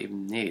 because I'm not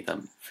even nearly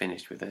done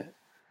finished with it.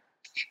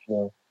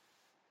 No.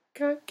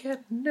 Can't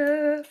get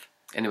enough.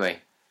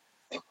 Anyway.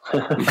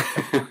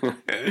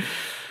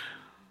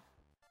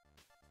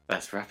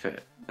 Let's wrap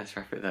it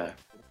there.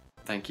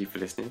 Thank you for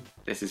listening.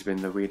 This has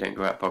been the We Don't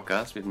Go Out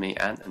podcast with me,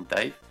 Ant, and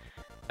Dave.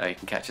 You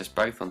can catch us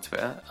both on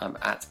Twitter. I'm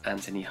at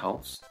Anthony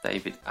Holtz,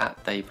 David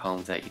at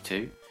DaveHolmes82.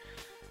 You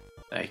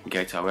can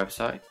go to our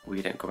website,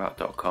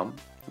 wedon'tgoout.com,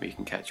 where you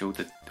can catch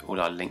all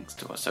our links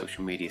to our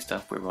social media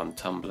stuff. We're on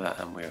Tumblr,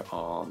 and we're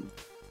on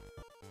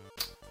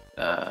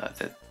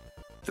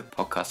the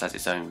podcast has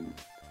its own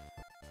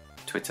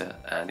Twitter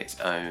and its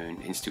own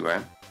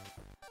Instagram.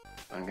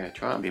 I'm going to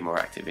try and be more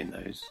active in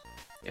those.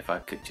 If I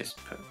could just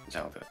put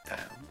Zelda down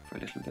for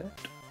a little bit.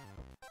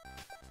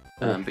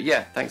 But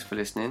yeah, thanks for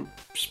listening.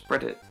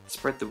 Spread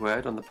the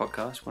word on the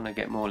podcast. Want to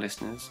get more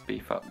listeners,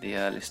 beef up the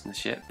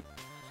listenership.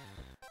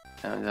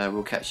 And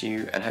we'll catch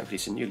you, and hopefully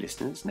some new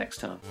listeners, next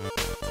time.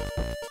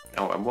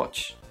 Oh, and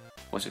what's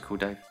it called,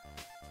 Dave?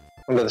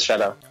 Under the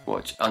Shadow.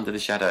 Watch Under the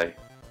Shadow.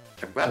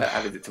 I'm glad I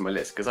added it to my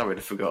list, because I would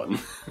have forgotten.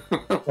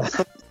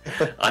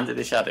 Under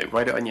the Shadow.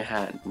 Write it on your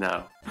hand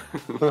now.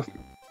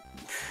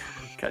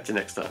 Catch you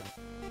next time.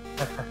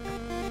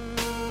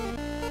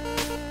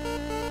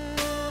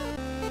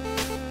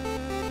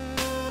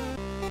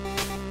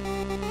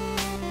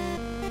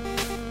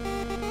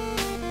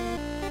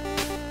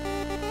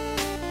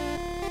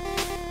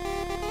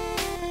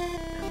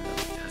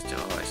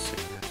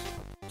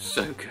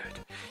 So good.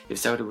 If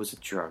Zelda was a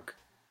drug,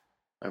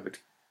 I would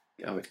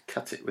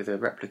cut it with a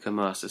replica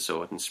Master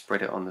Sword and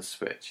spread it on the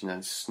Switch, and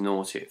then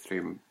snort it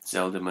through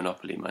Zelda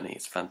Monopoly money.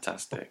 It's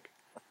fantastic.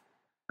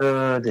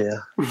 Oh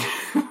dear.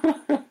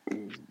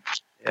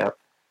 Yep.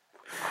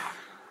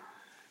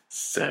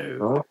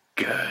 So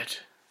good.